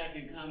come back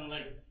and kind of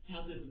like,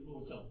 how did the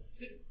Lord talk?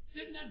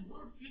 Didn't that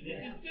work?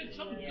 It did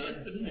something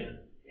good to me.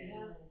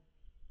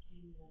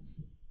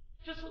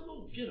 Just a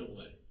little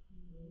getaway.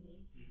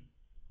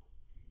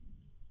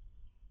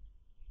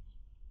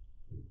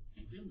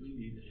 And then we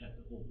need to have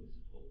the holies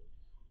of holies.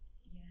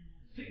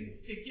 See,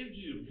 it gives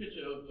you a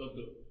picture of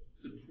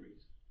the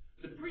priest.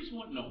 The priest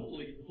went in the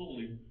holy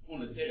on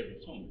the Day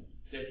of Atonement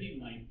that he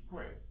might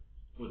pray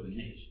for the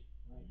nation.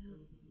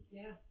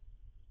 Yeah.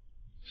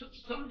 So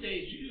some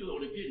days you ought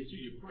to get into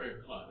your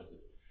prayer closet,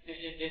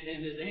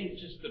 and it ain't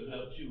just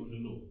about you and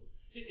the Lord.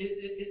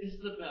 It's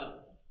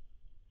about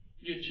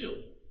your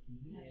children.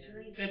 That's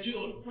right. That you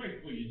ought to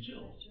pray for your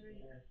children. That's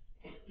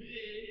right.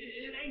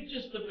 It ain't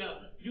just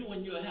about you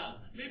and your house.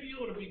 Maybe you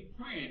ought to be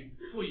praying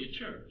for your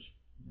church.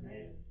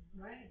 Right.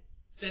 Right.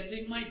 That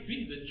they might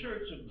be the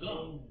church of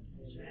God.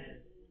 That's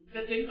right.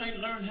 That they might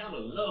learn how to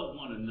love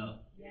one another.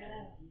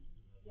 Yeah.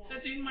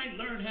 That they might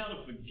learn how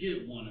to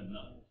forgive one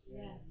another.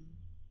 Yeah.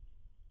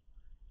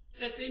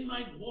 That they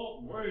might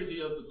walk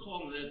worthy of the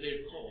calling that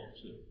they're called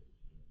to.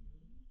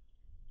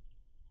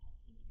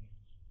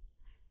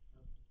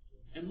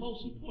 And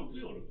most important,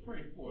 we ought to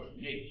pray for a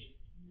nation.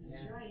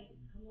 That's right.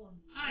 Come on.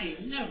 I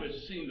ain't never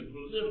seen the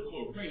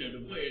political arena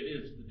the way it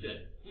is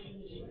today.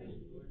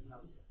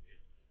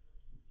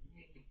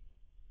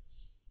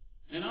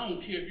 And I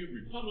don't care if you're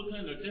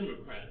Republican or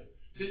Democratic.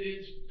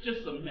 It's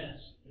just a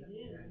mess. It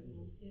is.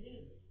 It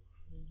is.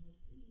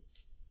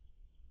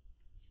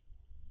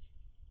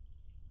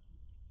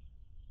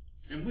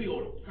 And we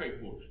ought to pray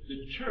for it.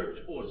 The church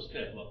ought to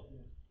step up.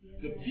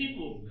 The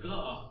people of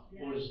God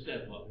ought to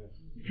step up.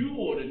 You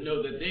ought to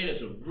know that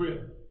there's a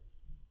river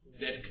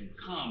that can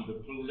calm the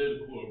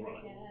political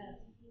run.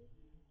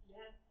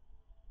 Yes.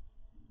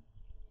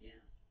 Yeah.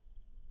 Yeah.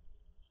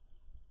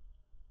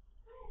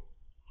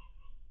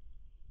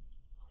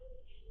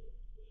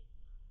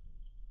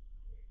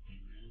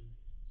 Amen.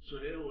 So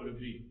there ought to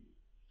be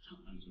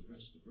times of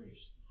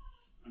restoration,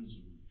 times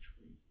of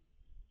retreat,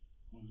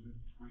 when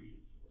we're praying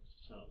for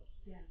ourselves,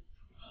 Yeah.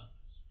 for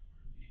others, for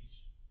our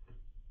nation.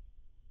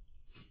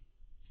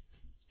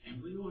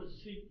 And we ought to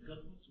seek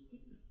God's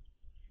will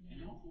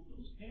in all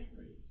those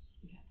areas.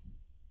 Yeah.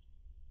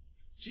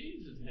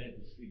 Jesus had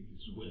to seek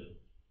his will.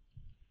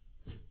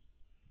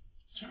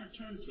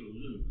 Turn to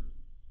Luke.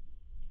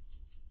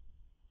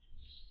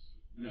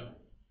 No,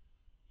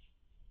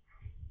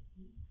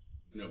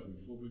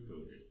 before we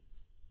go there.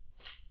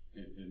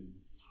 And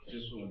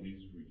just on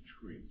these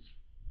retreats.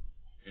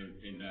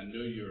 And I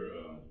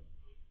know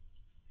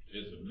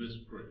there's a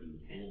misprint in the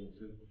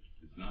bulletin.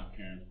 It's not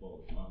Karen's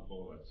fault, it's my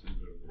fault. I sent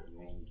her the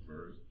wrong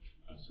verse.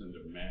 I sent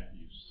her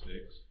Matthew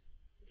 6.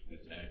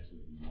 It's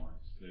actually Mark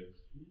 6.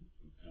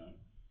 Okay?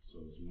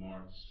 So it's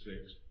Mark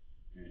 6.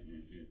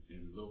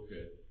 And look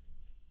at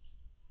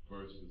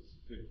verses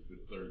 6 to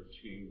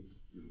 13.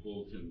 The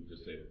bulletin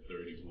just said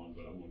 31,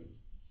 but I'm going to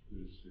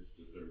do 6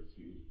 to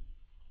 13.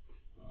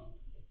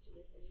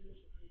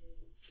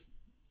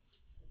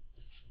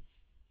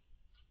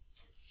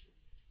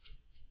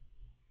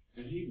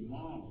 And he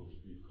marveled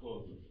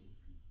because of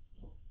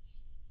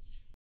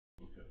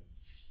okay.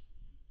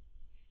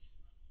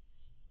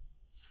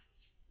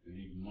 And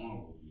he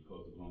marveled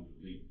because of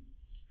unbelief.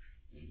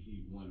 And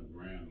he went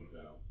around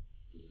about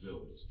the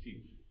village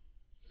teaching.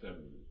 7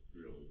 is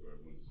really where I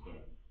want to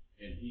start.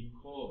 And he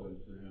called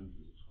unto him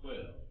the 12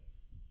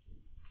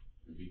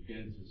 and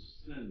began to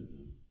send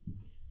them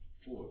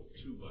forth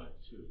 2 by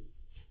 2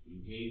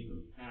 and gave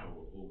them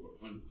power over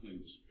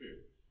unclean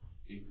spirits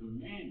and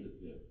commanded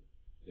them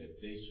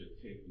that they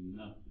should take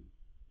nothing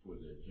for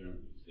their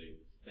journey, save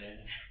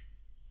staff,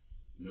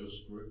 no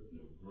scrip,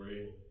 no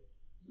bread,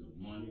 no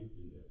money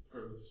in their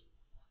purse,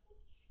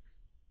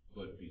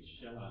 but be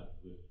shod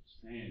with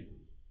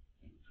sandals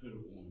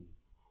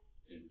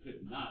and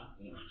put not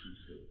on 2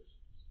 pillars.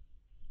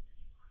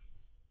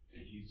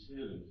 And he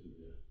said unto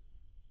them,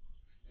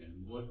 and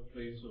what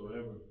place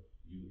soever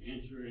you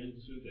enter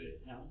into the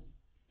house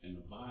and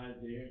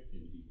abide there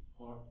and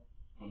depart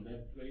from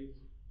that place,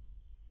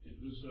 and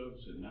whosoever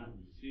should not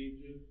receive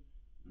you,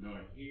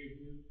 nor hear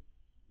you,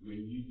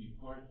 when you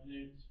depart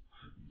thence,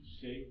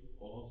 shake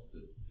off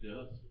the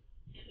dust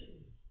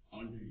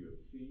under your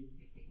feet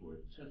for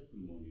a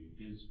testimony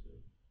against them.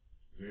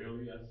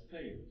 Verily I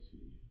say unto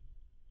you,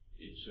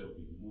 it shall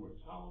be more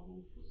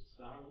tolerable for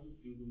Sodom and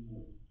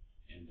Gomorrah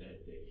in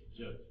that day of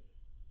judgment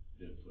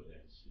than for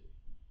that city.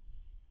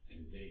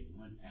 And they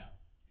went out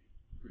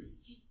and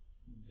preached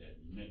that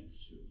men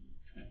should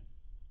repent.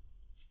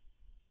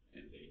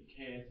 And they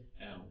cast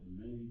out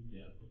many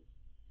devils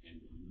and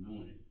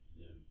anointed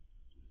them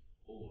with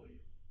oil,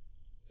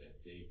 that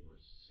they were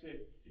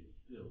sick and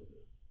filled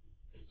them.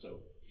 So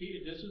here,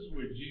 this is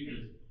where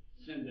Jesus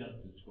sent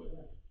out the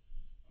 12.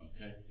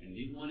 Okay? And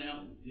he went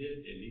out and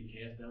he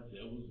cast out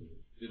devils and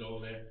did all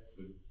that.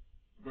 But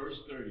verse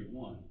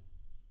 31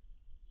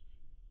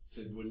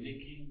 said when they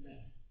came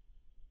back,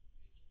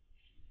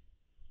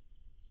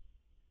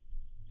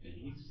 and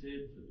he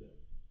said to them,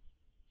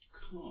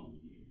 come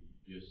ye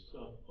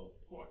yourself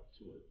apart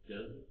to a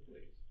desert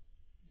place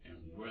and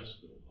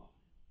rest a while.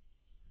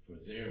 For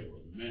there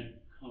were many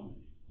coming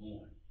and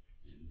going,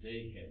 and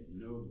they had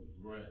no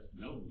rest,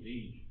 no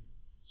leisure,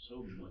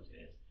 so much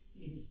as to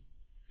eat.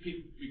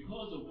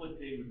 Because of what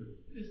they were doing.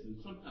 Listen,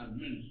 sometimes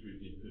ministry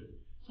gets busy.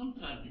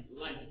 Sometimes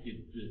life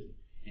gets busy.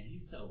 And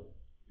he told them,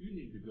 you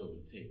need to go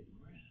and take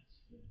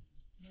rest.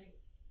 Right.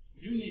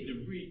 You need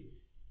to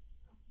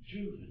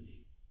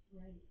rejuvenate.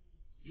 Right.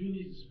 You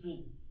need to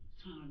spend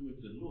time with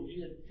the Lord.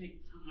 You have to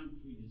take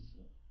time for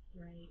yourself.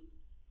 Right.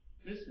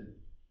 Listen,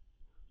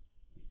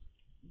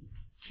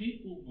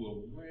 people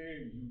will wear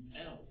you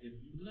out if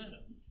you let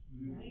them.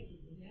 Right.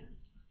 Yeah.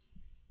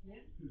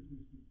 Yeah.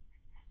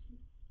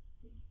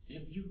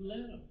 If you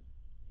let them.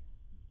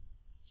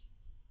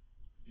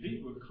 They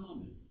were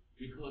coming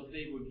because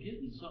they were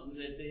getting something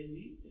that they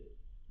needed.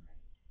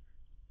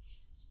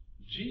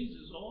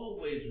 Jesus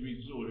always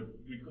resorted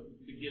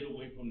to get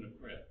away from the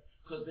crowd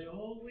because they're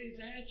always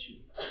at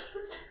you.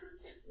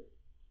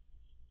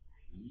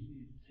 And you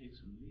need to take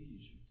some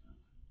leisure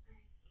time.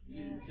 You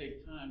need to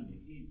take time to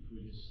eat for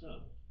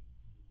yourself.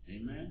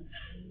 Amen?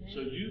 Amen. So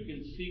you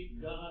can seek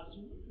God's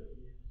will.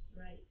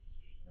 Right.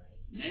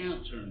 Right. Now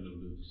turn to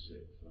Luke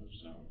 6. I'm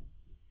sorry.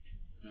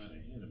 Got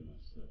ahead of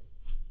myself.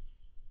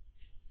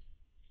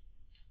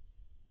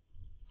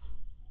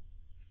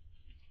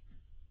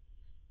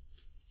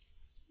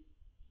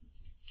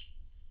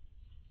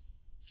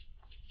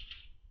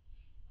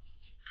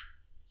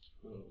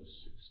 To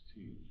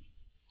 16.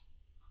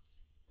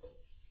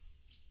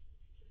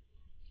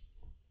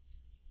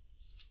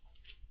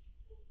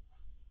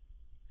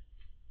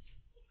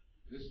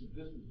 This is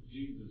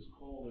Jesus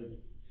calling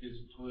his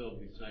 12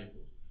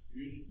 disciples.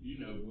 You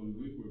know, when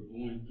we were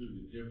going through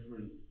the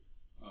different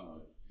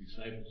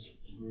disciples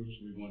groups,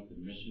 we went the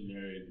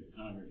missionary, the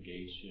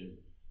congregation,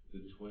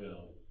 the 12.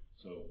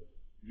 So,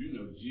 you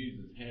know,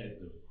 Jesus had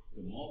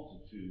the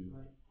multitude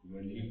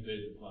when he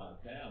fed the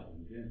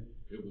 5,000. Then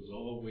it was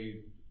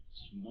always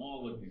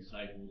smaller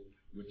disciples,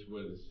 which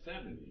were the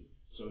 70.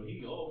 So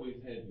he always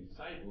had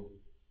disciples,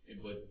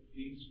 but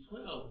these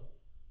 12,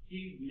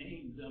 he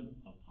named them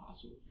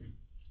apostles.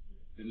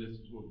 And this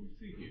is what we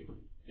see here.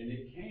 And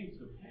it came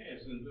to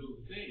pass in those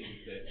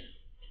days that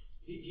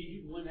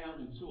he went out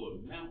into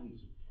a mountain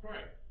to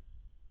pray.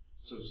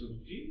 So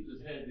Jesus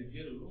had to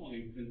get along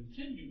and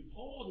continued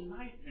all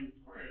night in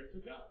prayer to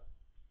God.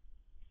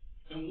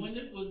 And when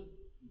it was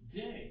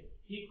day,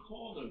 he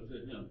called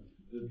unto him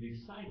the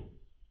disciples.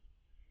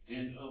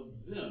 And of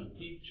them,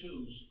 he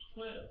chose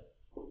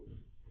 12.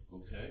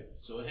 Okay?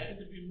 So it had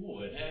to be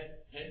more. It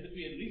had to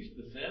be at least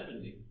the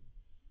 70,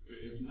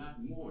 if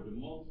not more, the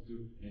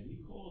multitude. And he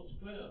called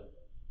 12.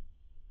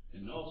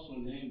 And also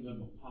named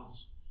them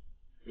apostles.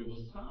 It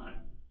was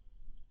Simon,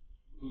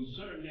 whose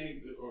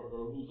surname,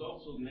 or whose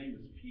also name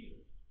is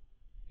Peter,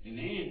 and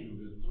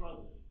Andrew, his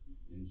brother,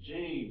 and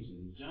James,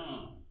 and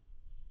John,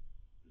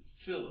 and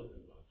Philip,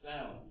 and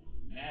Bartholomew,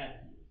 and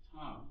Matthew, and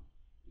Thomas,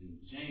 and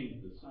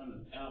James, the son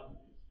of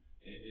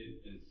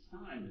Alphaeus, and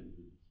Simon,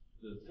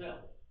 the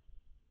Zealot,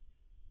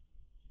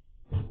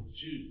 and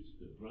Judas,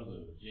 the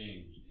brother of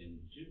James, and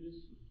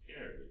Judas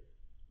Iscariot,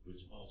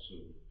 which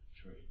also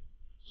betrayed.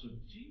 So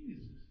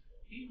Jesus,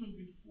 even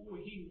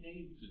before he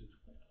named the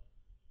 12,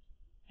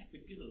 had to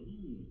get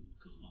alone with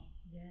God.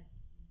 Yes.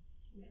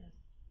 Yes.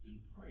 And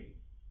pray.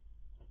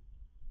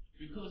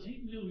 Because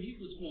he knew he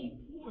was going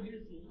to pour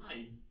his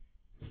life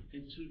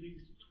into these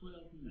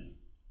 12 men.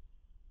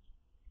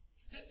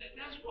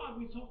 That's why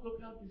we talk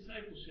about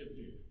discipleship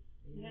here.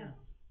 Yeah.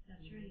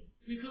 That's right.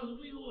 Because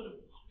we ought to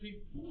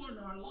be pouring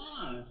our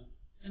lives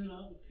into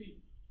other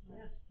people.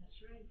 Yes, that's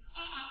right.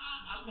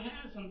 I've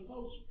had some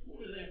folks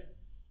pour their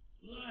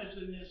lives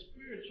and their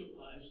spiritual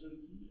lives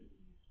into me.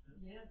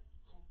 Yeah.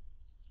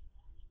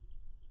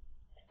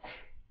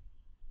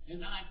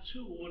 And I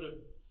too ought to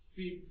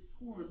be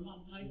pouring my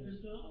life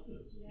into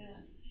others.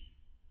 Yeah.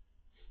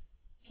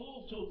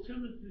 Paul told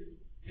Timothy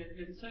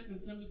in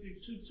 2 Timothy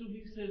 2:2,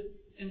 he said,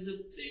 and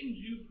the things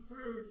you've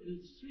heard and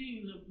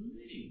seen of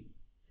me,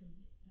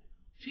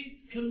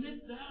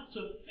 commit thou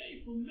to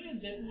faithful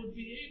men that would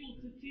be able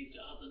to teach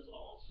others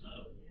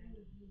also.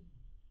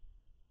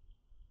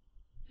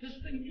 This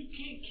thing, you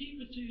can't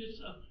keep it to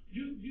yourself.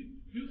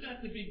 You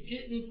got to be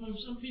getting from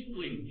some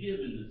people and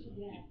giving to some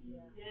people.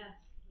 Yes.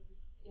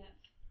 Yes.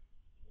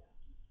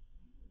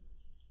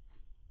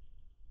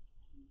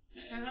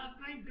 And I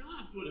thank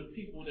God for the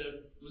people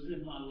that was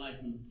in my life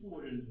and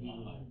poured into my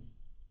life.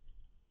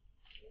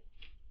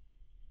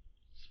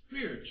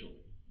 Spiritually.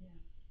 Yeah.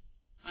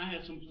 I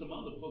had some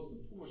other folks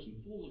that poured some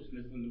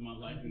foolishness into my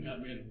life and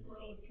got me in a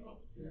world of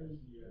trouble.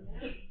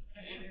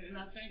 And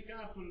I thank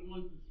God for the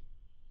ones that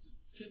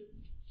put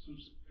some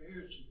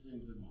spiritual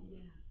things in my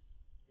life.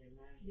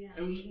 Yeah.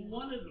 And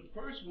one of the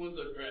first ones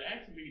that are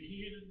actually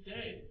here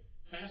today,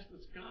 Pastor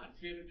Scott's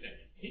here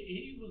today.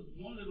 He was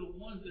one of the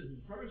ones that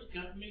first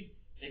got me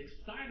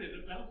excited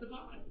about the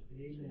Bible.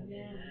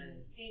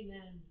 Amen.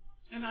 Amen.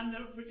 And I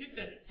never forget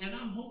that. And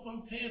I hope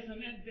I'm passing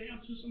that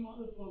down to some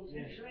other folks.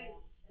 That's right.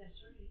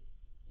 That's right.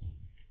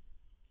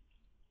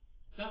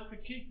 Dr.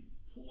 King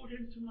poured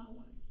into my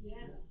life.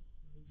 Yeah.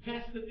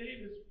 Pastor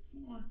Davis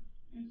poured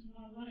into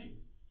my life.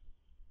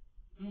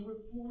 And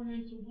we're pouring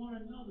into one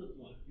another's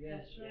life.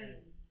 Yes. That's right.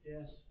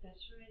 Yes.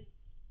 That's right.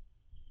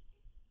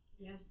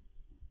 Yeah.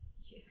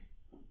 Yeah.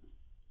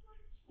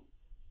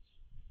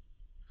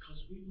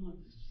 Because we want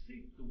to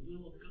seek the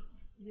will of God.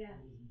 Yeah.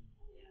 Amen.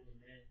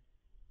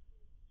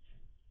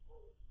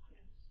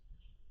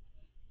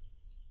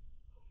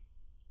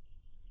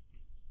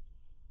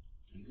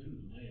 And then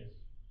the last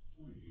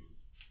point here.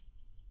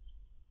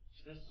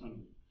 That's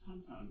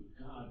sometimes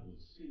God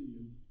will send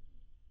you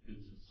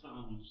into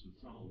silence and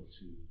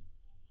solitude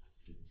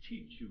to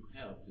teach you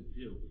how to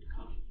deal with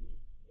conflict.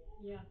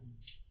 Yeah.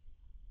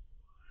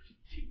 To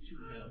teach you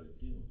how to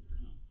deal with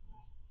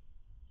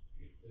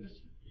conflict.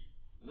 Listen,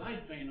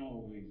 life ain't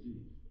always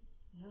easy.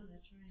 No,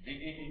 that's right.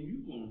 And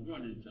you're going to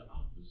run into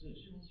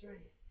opposition. That's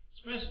right.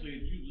 Especially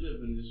if you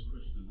live in this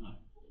Christian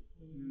life.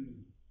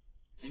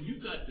 And you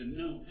got to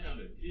know how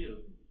to deal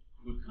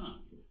with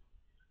conflict.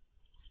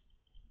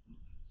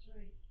 That's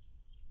right.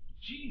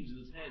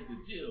 Jesus had to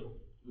deal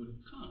with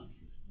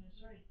conflict.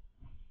 That's right.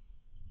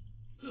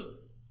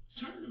 Look,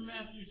 turn to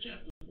Matthew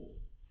chapter 4,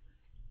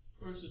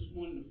 verses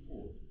 1 to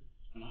 4.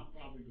 And I'll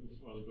probably go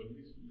further, but at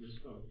least we'll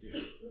start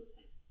there.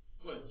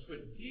 But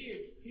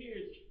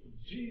here's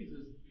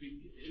Jesus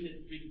in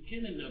the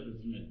beginning of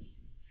his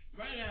ministry.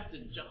 Right after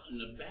John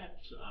the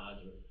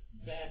Baptizer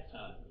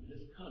baptized him,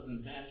 his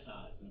cousin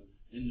baptized him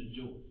in the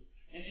Jordan.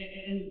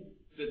 And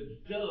the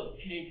dove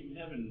came from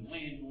heaven and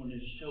landed on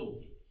his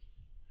shoulder.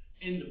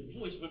 And the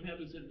voice from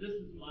heaven said, this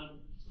is my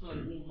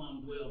son whom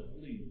I'm well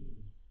pleased.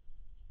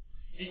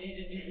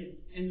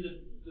 And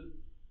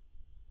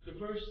the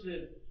verse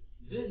says,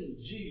 then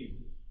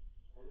Jesus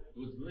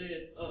was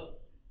led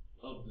up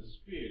of the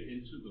Spirit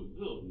into the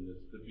wilderness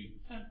to be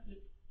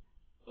tempted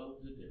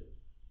of the devil.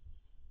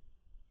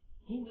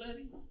 Who led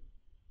him?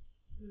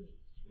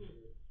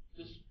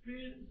 The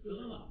Spirit of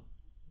God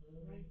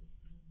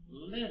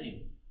led him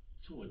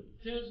to a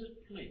desert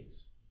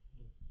place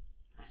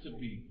to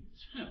be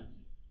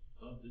tempted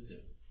of the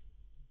devil.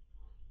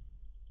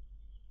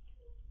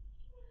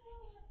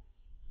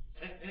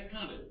 That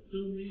kind of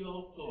threw me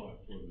off guard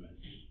for a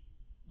minute.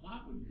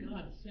 Why would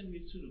God send me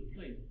to the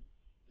place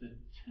to be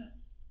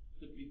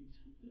tempted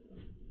of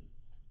the devil?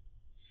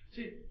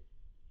 See,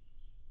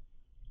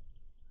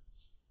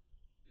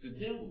 the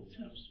devil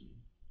tempts me.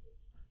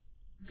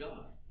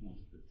 God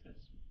wants to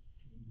test me.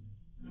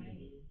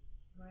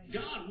 Right.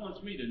 God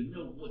wants me to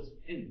know what's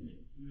in me.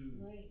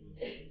 Right.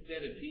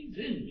 That if he's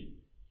in me,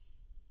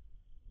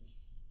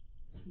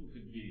 who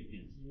could be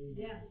against me?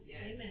 Yeah.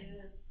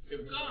 Amen.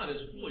 If God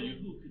is for you,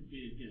 who could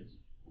be against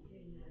you?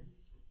 Amen.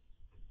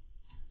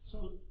 So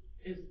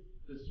it's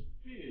the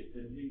Spirit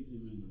that leads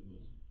him in the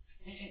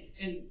wilderness.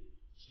 And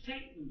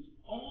Satan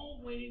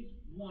always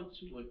wants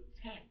to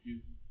attack you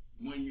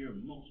when you're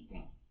most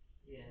wrong.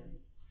 Yeah.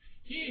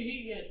 Here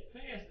he had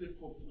fasted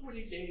for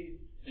 40 days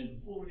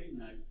and 40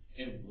 nights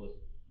and was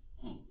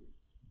hungry.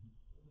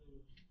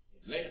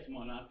 Last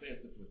month I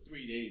fasted for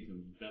 3 days and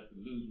was about to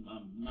lose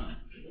my mind.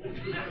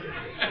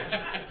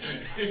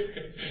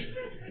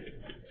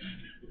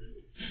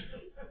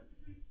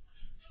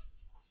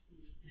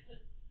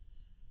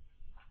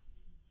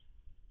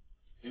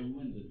 And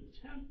when the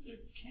tempter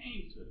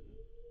came to him,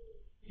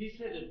 he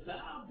said, if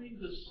thou be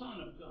the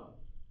Son of God,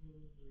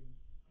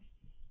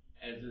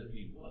 as if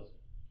he wasn't.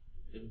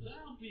 If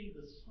thou be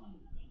the Son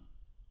of God,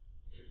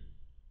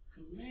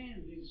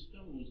 command these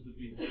stones to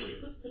be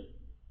bread.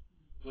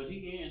 But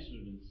he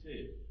answered and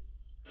said,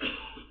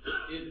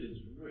 it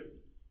is written,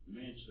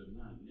 man shall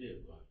not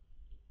live by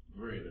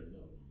bread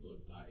alone,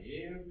 but by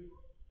every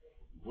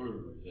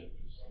word that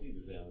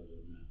proceeded out of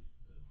the mouth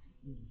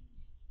of God.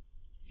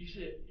 He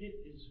said, it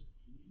is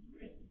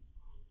written.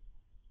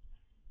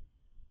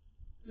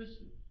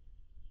 Listen,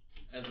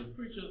 as a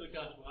preacher of the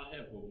gospel, I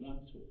have but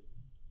one tool.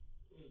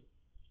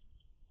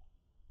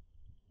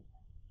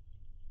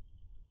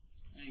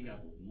 I ain't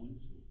got but one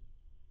tool.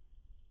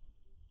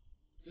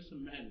 Just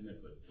imagine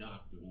if a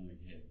doctor only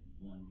had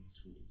one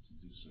tool to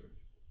do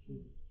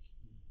surgery.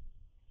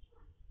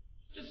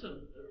 Just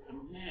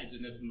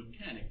imagine if a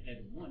mechanic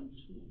had one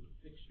tool to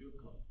fix your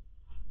car.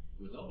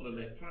 With all the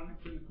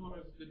electronics in the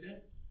cars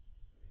today.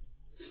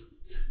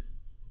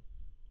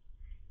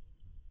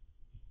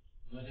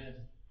 But as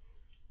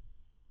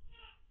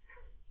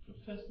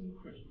professing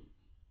Christians,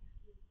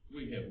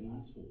 we have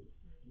one tool.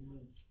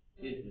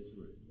 It is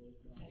written.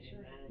 That's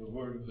right. The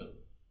Word of God.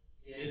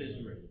 It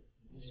is written.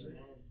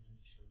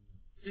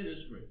 It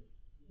is written.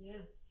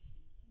 Yeah.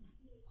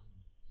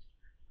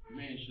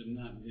 Man should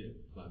not live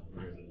by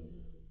bread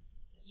alone,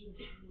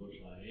 but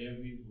by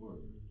every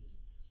word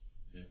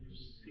that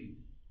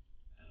proceeds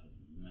out of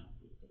the mouth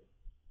of God.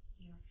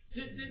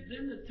 Yeah.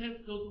 Then the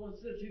text goes on and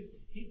says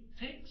he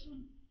takes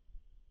them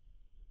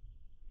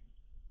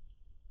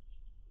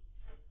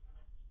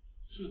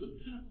to the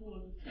pinnacle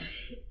of the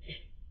temple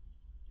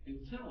and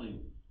telling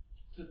him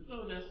to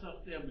throw that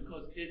stuff down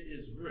because it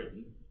is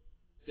written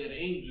that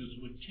angels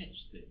would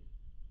catch them,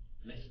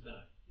 lest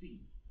thy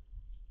feet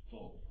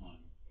fall upon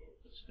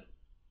a stone.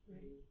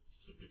 Right.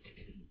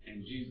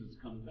 And Jesus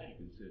comes back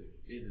and said,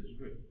 it is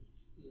written,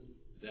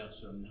 thou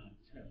shalt not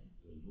tempt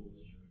the Lord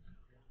your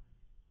God.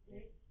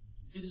 Right.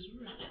 It is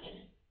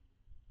written.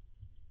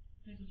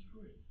 It is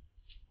written.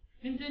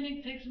 And then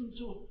he takes him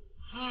to a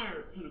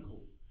higher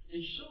pinnacle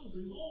and shows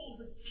him all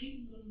the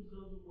kingdoms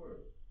of the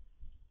world.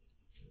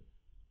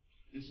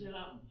 And said,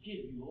 I'll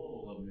give you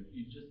all of them if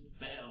you just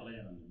bow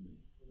down to me.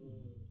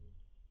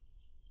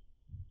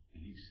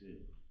 And he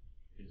said,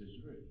 it is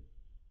written,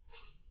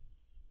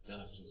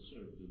 thou shalt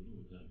serve the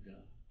Lord thy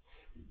God,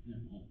 and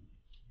him only.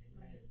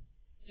 Right.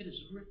 It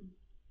is written.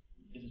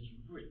 It is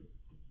written.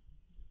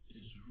 It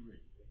is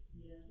written.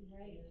 Yeah.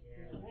 Right.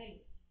 Yeah. Right.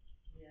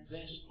 Yeah.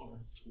 That's our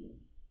tool.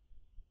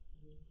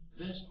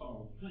 That's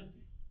our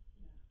weapon.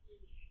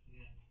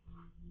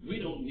 We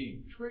don't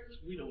need tricks.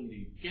 We don't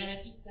need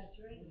gadgets. That's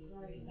right.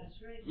 Right.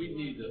 That's right. We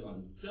need the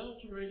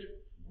unadulterated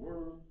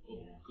Word of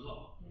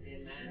God Yeah.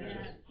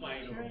 to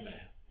fight our battle.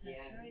 That's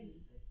right.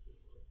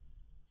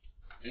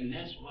 And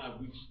that's why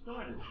we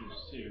started this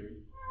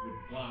series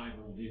with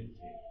Bible intake.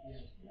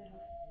 Yes.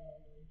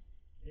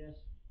 Yes.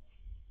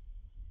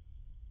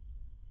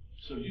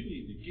 So you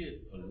need to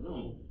get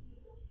alone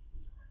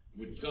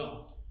with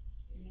God.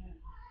 Yeah.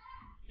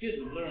 Get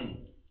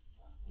alone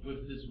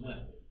with this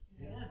weapon.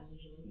 Yeah.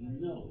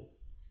 Know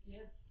it.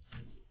 Yeah.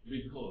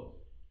 Because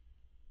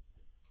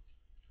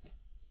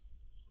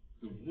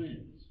the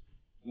winds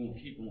gonna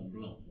keep on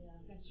blowing. Yeah.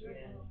 That's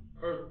right.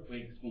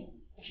 Earthquakes gonna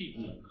keep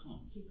on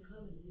coming. Keep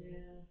coming.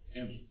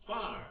 Yeah. And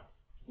fire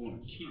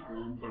gonna keep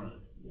on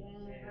burning.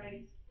 Yeah.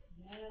 Right.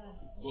 Yeah.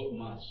 But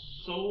my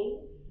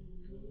soul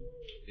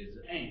is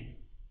anchored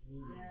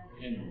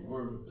Yeah. in the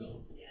Word of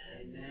God.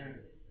 Amen.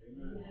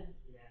 Yes.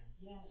 Yeah.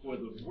 Yes. For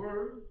the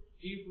Word,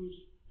 Hebrews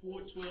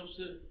 4:12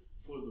 says,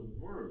 for the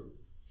Word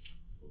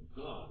of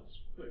God is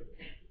quick,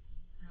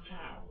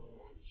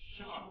 powerful,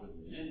 sharper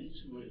than any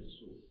two-edged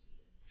sword,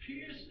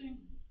 piercing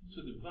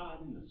to the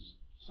dividing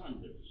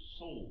asunder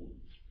soul and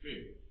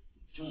spirit,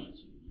 joints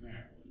and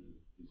marrow, and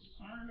the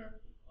discerner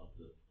of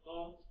the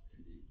thoughts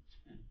and the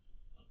intent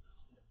of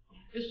the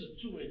heart. It's a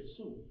two-edged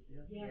sword.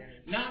 Yeah.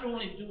 Not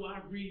only do I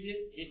read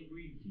it, it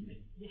reads me.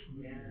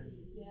 Yeah.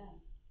 Yeah.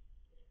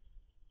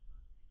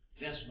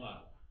 That's why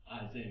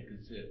Isaiah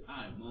can say,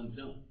 I am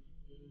undone.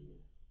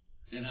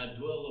 And I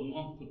dwell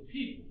among the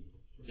people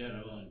that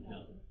are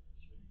undone.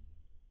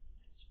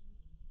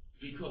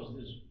 Because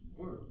this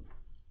word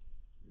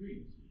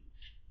reads me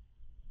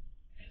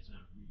as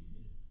I read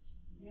it.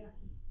 Yeah.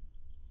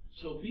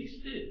 So be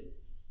still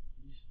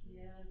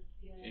Yes.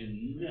 Yes.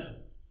 and know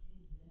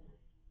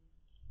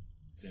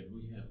that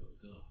we have a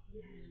God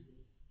Yes.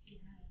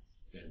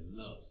 that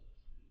loves us,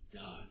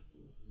 died for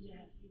us.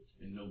 Yes.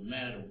 And no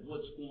matter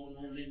what's going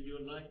on in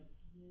your life,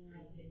 Yeah.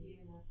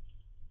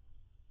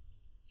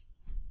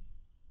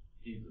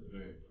 He's a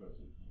very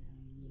present help.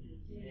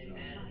 Yes.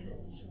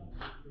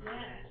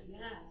 Yes.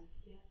 Yes.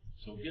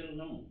 So get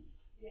along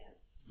Yes.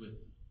 with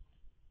him.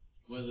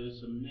 Whether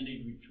it's a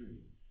mini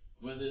retreat,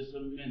 whether it's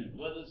a minute,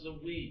 whether it's a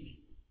week,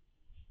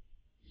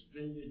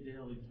 spend your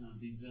daily time,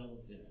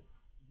 develop that.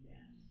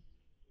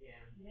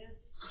 Yes.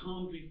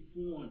 Come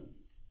before him,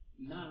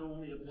 not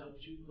only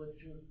about you, but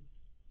your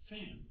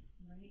family.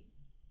 Right.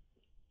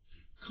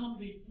 Come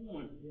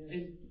before him,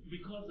 and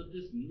because of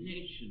this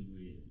nation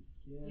we're in.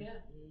 Yeah.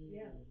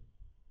 Yeah.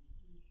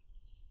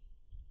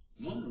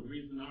 One of the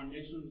reasons our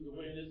nation is the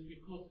way it is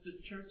because the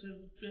church has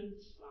been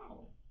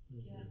solid.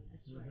 Yeah.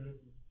 That's right.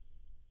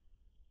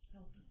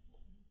 Help us.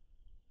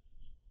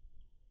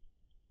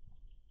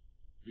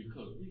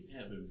 Because we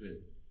haven't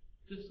been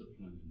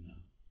disciplined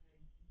enough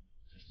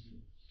to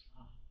sit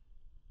solid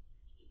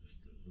with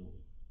the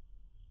Lord,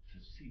 to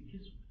seek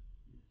His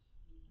will.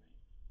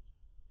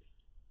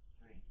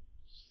 Right.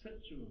 Set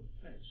your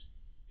affection.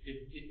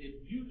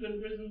 If you've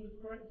been risen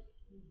with Christ,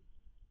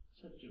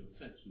 set your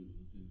affection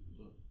on things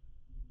above.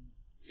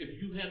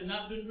 If you have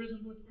not been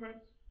risen with Christ,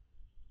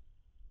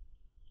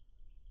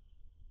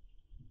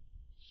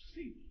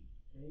 seek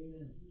Him.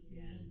 Amen.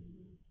 Yeah.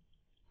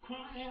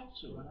 Cry out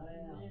to Him. Cry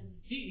out.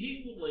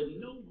 He will in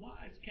no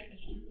wise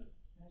cast you out.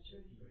 That's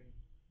right.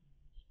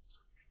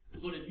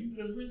 But if you've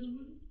been risen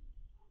with Him,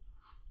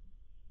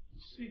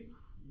 seek Him.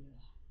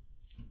 Yes.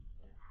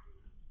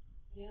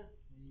 Yeah.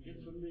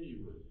 Get familiar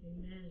with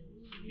Him. Amen.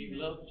 He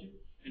loved you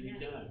and He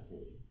died for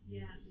you.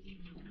 Yes.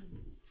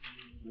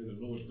 May the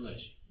Lord bless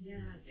you.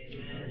 Yes.